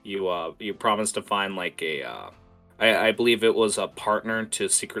promised. You promised to find like I believe it was a partner to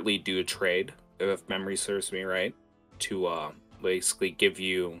secretly do a trade, if memory serves me right, to basically give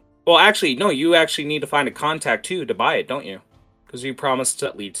you. Well, actually, no. You actually need to find a contact too to buy it, don't you? Because you promised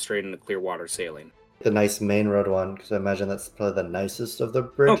to lead straight into Clearwater Sailing. The nice main road one, because I imagine that's probably the nicest of the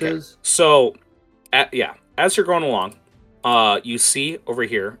bridges. Okay. So, as you're going along, you see over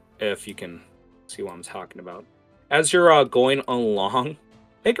here, if you can see what I'm talking about. As you're going along,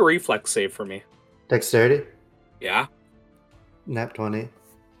 make a reflex save for me. Dexterity? Yeah. Nat 20.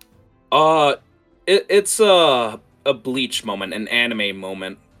 It's a Bleach moment, an anime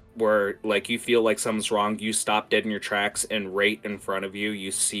moment, where like you feel like something's wrong. You stop dead in your tracks, and right in front of you, you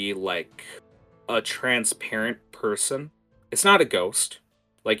see like a transparent person. It's not a ghost.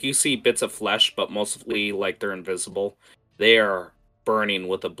 Like you see bits of flesh, but mostly like they're invisible. They are burning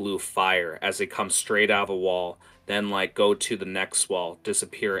with a blue fire as they come straight out of a wall, then like go to the next wall,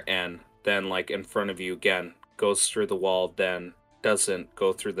 disappear, and then like in front of you again, goes through the wall, then doesn't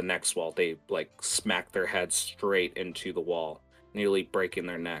go through the next wall. They like smack their head straight into the wall, nearly breaking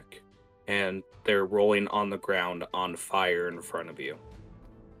their neck. And they're rolling on the ground on fire in front of you.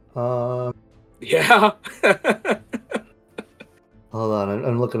 Yeah. Hold on,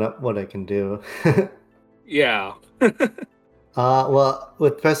 I'm looking up what I can do. Yeah. Well,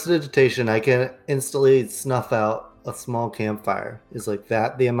 with prestidigitation, I can instantly snuff out a small campfire. Is like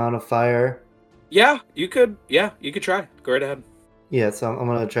that the amount of fire? Yeah, you could try. Go right ahead. Yeah, so I'm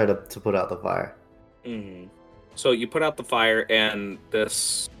gonna try to put out the fire. Mm-hmm. So you put out the fire, and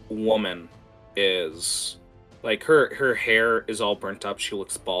this woman is like her hair is all burnt up. She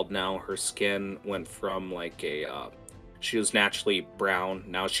looks bald now. Her skin went from like she was naturally brown.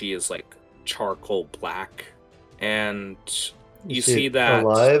 Now she is like charcoal black, and you see that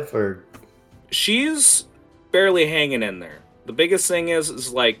alive, or she's barely hanging in there. The biggest thing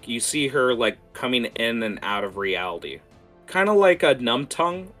is like you see her like coming in and out of reality, kind of like a numb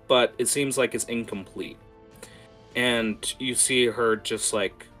tongue, but it seems like it's incomplete. And you see her just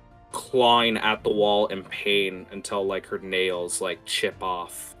like clawing at the wall in pain until like her nails like chip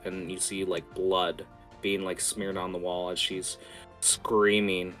off, and you see like blood being like smeared on the wall as she's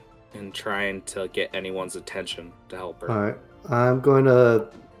screaming and trying to get anyone's attention to help her. All right, I'm going to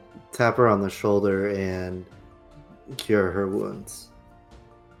tap her on the shoulder and cure her wounds.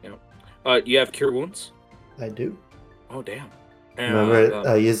 Yeah. You have cure wounds? I do. Oh damn. Remember,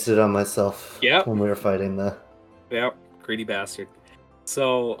 I used it on myself. Yeah. When we were fighting the. Yep, greedy bastard.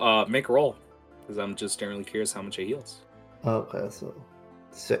 So, make a roll, because I'm just generally curious how much it heals. Okay, so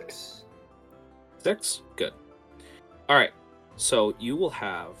 6. 6? Good. Alright, so you will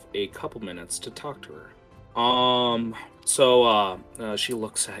have a couple minutes to talk to her. She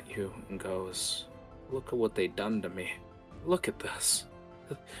looks at you and goes, "Look at what they done to me. Look at this."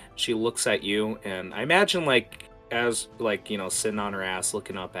 She looks at you, and I imagine, like, as, like, you know, sitting on her ass,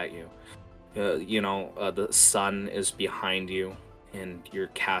 looking up at you. The sun is behind you, and you're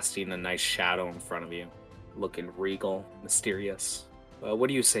casting a nice shadow in front of you, looking regal, mysterious. What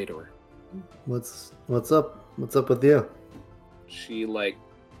do you say to her? What's up? What's up with you?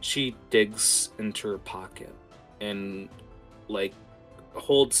 She digs into her pocket and like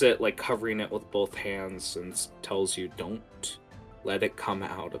holds it, like covering it with both hands, and tells you, "Don't let it come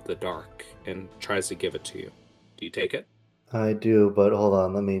out of the dark," and tries to give it to you. Do you take it? I do, but hold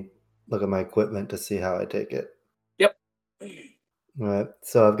on, let me look at my equipment to see how I take it. Yep. All right,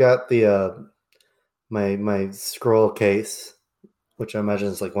 so I've got the my scroll case, which I imagine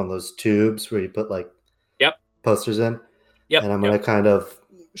is like one of those tubes where you put like posters in. Yep. And I'm gonna kind of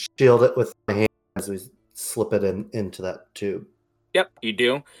shield it with my hand as we slip it into that tube. Yep, you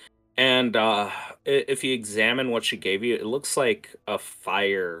do. And if you examine what she gave you, it looks like a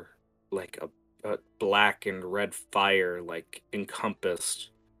fire, like a black and red fire, like encompassed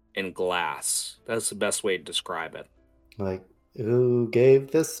in glass. That's the best way to describe it. Like, who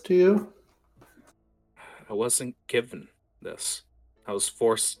gave this to you? I wasn't given this. I was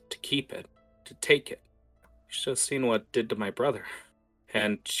forced to keep it, to take it. You should have seen what it did to my brother.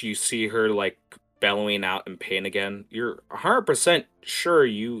 And you see her, like, bellowing out in pain again. You're 100% sure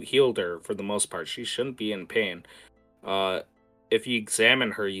you healed her for the most part. She shouldn't be in pain. If you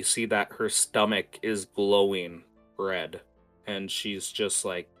examine her, you see that her stomach is glowing red. And she's just,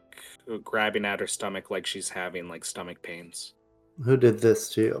 like, grabbing at her stomach like she's having, like, stomach pains. Who did this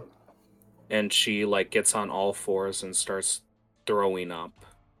to you? and she like gets on all fours and starts throwing up,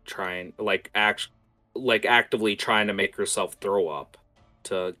 trying actively trying to make herself throw up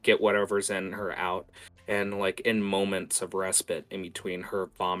to get whatever's in her out. And like in moments of respite in between her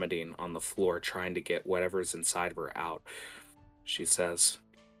vomiting on the floor trying to get whatever's inside of her out, she says,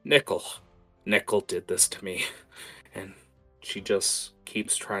 Nickel did this to me. And she just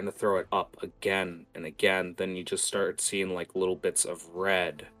keeps trying to throw it up again and again. Then you just start seeing like little bits of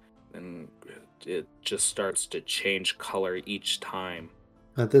red, and it just starts to change color each time.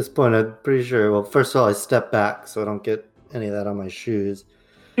 At this point, I'm pretty sure, well, first of all, I step back so I don't get any of that on my shoes.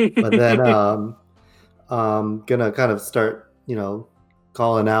 But then I'm gonna kind of start,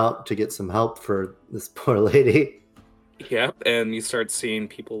 calling out to get some help for this poor lady. Yep, and you start seeing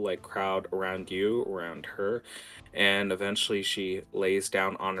people like crowd around you, around her, and eventually she lays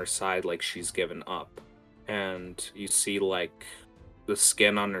down on her side like she's given up. And you see like the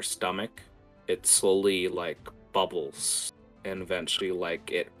skin on her stomach, it slowly like bubbles, and eventually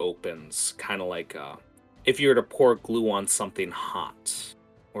like it opens, kind of like if you were to pour glue on something hot,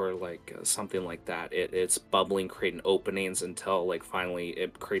 or like something like that. It's bubbling, creating openings until like finally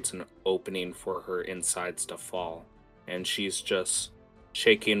it creates an opening for her insides to fall. And she's just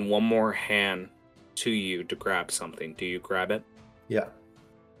shaking one more hand to you to grab something. Do you grab it? Yeah.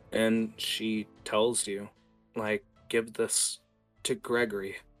 And she tells you, like, give this to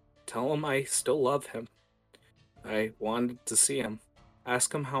Gregory. Tell him I still love him. I wanted to see him.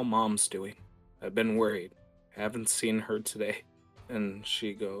 Ask him how Mom's doing. I've been worried. I haven't seen her today. And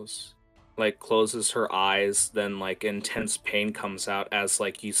she goes, like, closes her eyes, then, like, intense pain comes out as,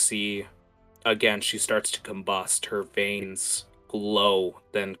 like, you see, again, she starts to combust. Her veins glow,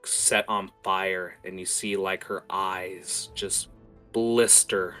 then set on fire, and you see, like, her eyes just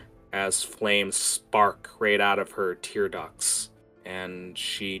blister as flames spark right out of her tear ducts. And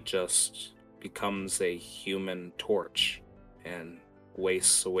she just becomes a human torch and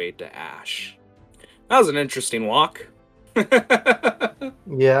wastes away to ash. That was an interesting walk.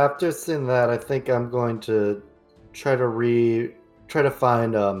 Yeah, after seeing that, I think I'm going to try to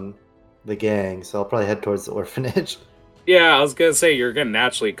find the gang. So I'll probably head towards the orphanage. Yeah, I was gonna say you're gonna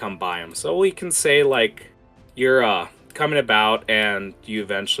naturally come by them, so we can say like you're coming about, and you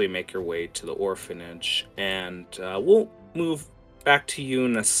eventually make your way to the orphanage, and we'll move back to you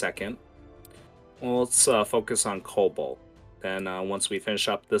in a second. Well, let's focus on Cobalt. Then once we finish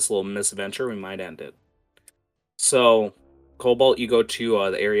up this little misadventure, we might end it. So, Cobalt, you go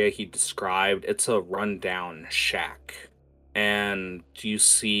to the area he described. It's a rundown shack. And you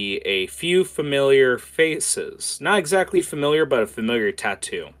see a few familiar faces. Not exactly familiar, but a familiar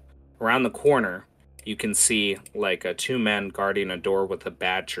tattoo. Around the corner, you can see like two men guarding a door with a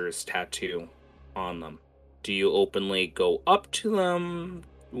Badger's tattoo on them. Do you openly go up to them?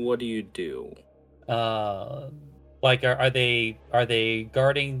 What do you do? Like are they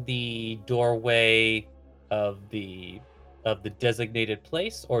guarding the doorway of the designated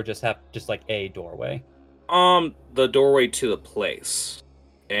place, or just like a doorway? The doorway to the place,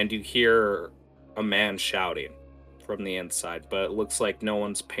 and you hear a man shouting from the inside, but it looks like no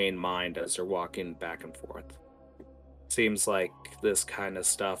one's paying mind as they're walking back and forth. Seems like this kind of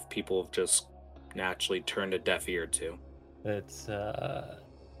stuff people have just naturally turned a deaf ear to. It's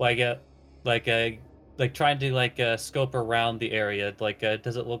like trying to like scope around the area. Like,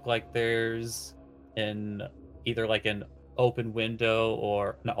 does it look like there's either like an open window,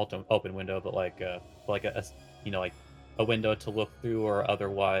 or not open window, but like a window to look through, or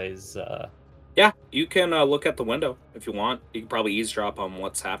otherwise? Yeah, you can look at the window if you want. You can probably eavesdrop on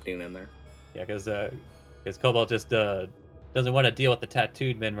what's happening in there. Yeah, because Cobalt just doesn't want to deal with the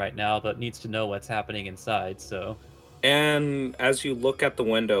tattooed men right now, but needs to know what's happening inside. So. And as you look at the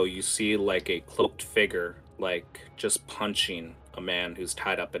window, you see like a cloaked figure, like just punching a man who's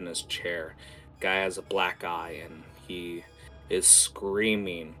tied up in his chair. Guy has a black eye and he is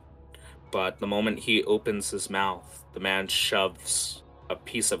screaming. But the moment he opens his mouth, the man shoves a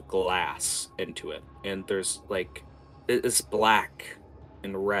piece of glass into it. And there's like, it's black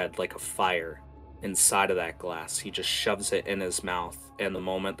and red like a fire inside of that glass. He just shoves it in his mouth. And the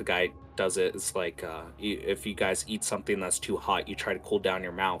moment the guy does it, it's like if you guys eat something that's too hot, you try to cool down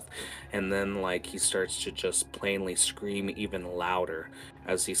your mouth, and then like he starts to just plainly scream even louder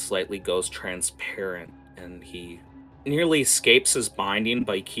as he slightly goes transparent, and he nearly escapes his binding,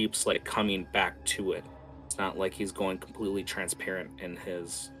 but he keeps like coming back to it. It's not like he's going completely transparent, and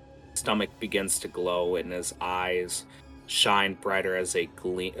his stomach begins to glow and his eyes shine brighter as a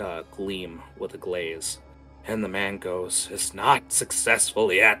gleam with a glaze. And the man goes, "It's not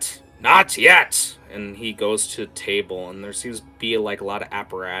successful yet. Not yet! And he goes to a table, and there seems to be like a lot of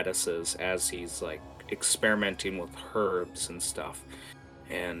apparatuses as he's like experimenting with herbs and stuff.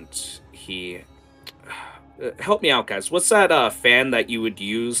 And he... help me out, guys. What's that fan that you would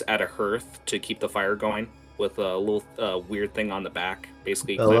use at a hearth to keep the fire going? With a little weird thing on the back.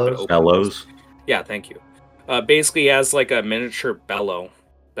 Basically, Bellows. Yeah, thank you. Basically, he has like a miniature bellow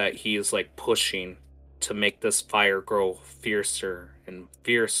that he's like pushing to make this fire grow fiercer and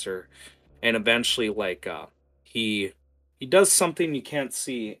fiercer, and eventually, like he does something you can't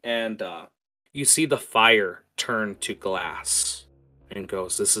see, and you see the fire turn to glass, and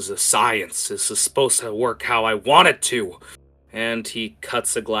goes, "This is a science. This is supposed to work how I want it to." And he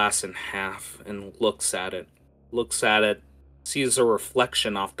cuts the glass in half and looks at it, sees a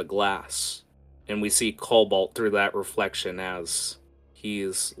reflection off the glass, and we see Cobalt through that reflection as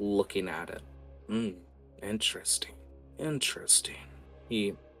he's looking at it. Interesting.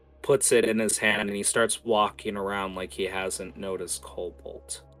 He puts it in his hand and he starts walking around like he hasn't noticed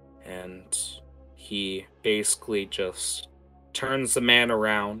Cobalt. And he basically just turns the man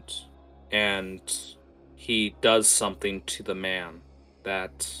around and he does something to the man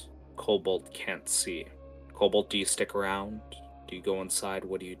that Cobalt can't see. Cobalt, do you stick around? Do you go inside?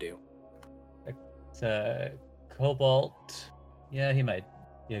 What do you do? Cobalt, yeah, he might.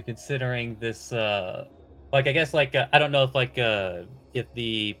 Yeah, considering this, like I guess, like I don't know if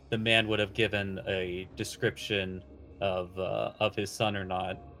the man would have given a description of his son or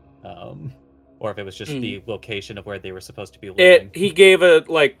not, or if it was just the location of where they were supposed to be living. He gave a,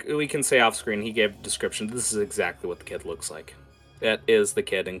 like, we can say off screen, he gave a description. This is exactly what the kid looks like. That is the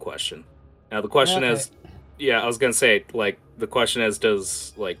kid in question. Now the question is, yeah, I was gonna say, like, the question is,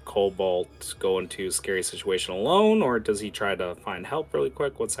 does like Cobalt go into a scary situation alone, or does he try to find help really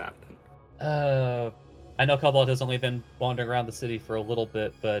quick? What's happening? I know Cobalt has only been wandering around the city for a little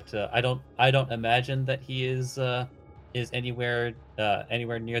bit, but I don't imagine that he is anywhere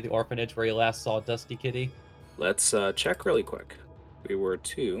near the orphanage where he last saw Dusty Kitty. Let's check really quick. If we were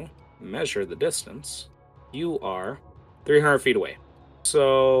to measure the distance, you are 300 feet away.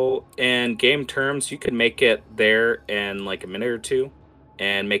 So, in game terms, you could make it there in like a minute or two,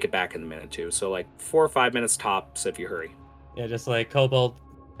 and make it back in a minute or two. So, like 4 or 5 minutes tops if you hurry. Yeah, just like Cobalt.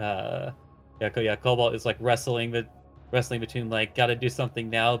 Cobalt is like wrestling between like gotta do something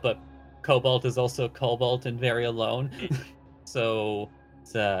now, but Cobalt is also Cobalt and very alone. So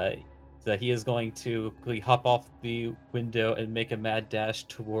he is going to hop off the window and make a mad dash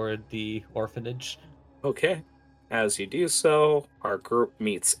toward the orphanage. Okay. As you do so, our group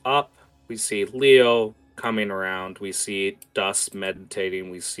meets up. We see Leo coming around. We see Dust meditating.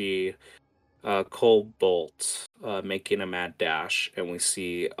 We see Cobalt making a mad dash. And we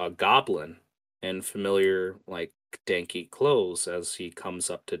see a goblin in familiar, like, danky clothes as he comes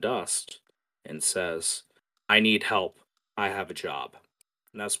up to Dust and says, "I need help. I have a job."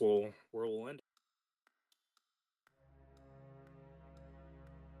 And that's where we'll end.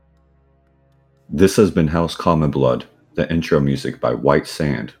 This has been House Common Blood, the intro music by White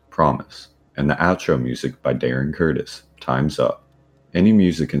Sand, Promise, and the outro music by Darren Curtis, Time's Up. Any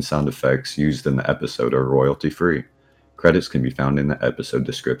music and sound effects used in the episode are royalty-free. Credits can be found in the episode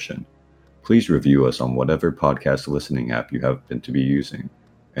description. Please review us on whatever podcast listening app you happen to be using.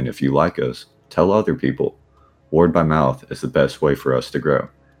 And if you like us, tell other people. Word by mouth is the best way for us to grow.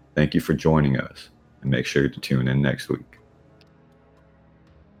 Thank you for joining us, and make sure to tune in next week.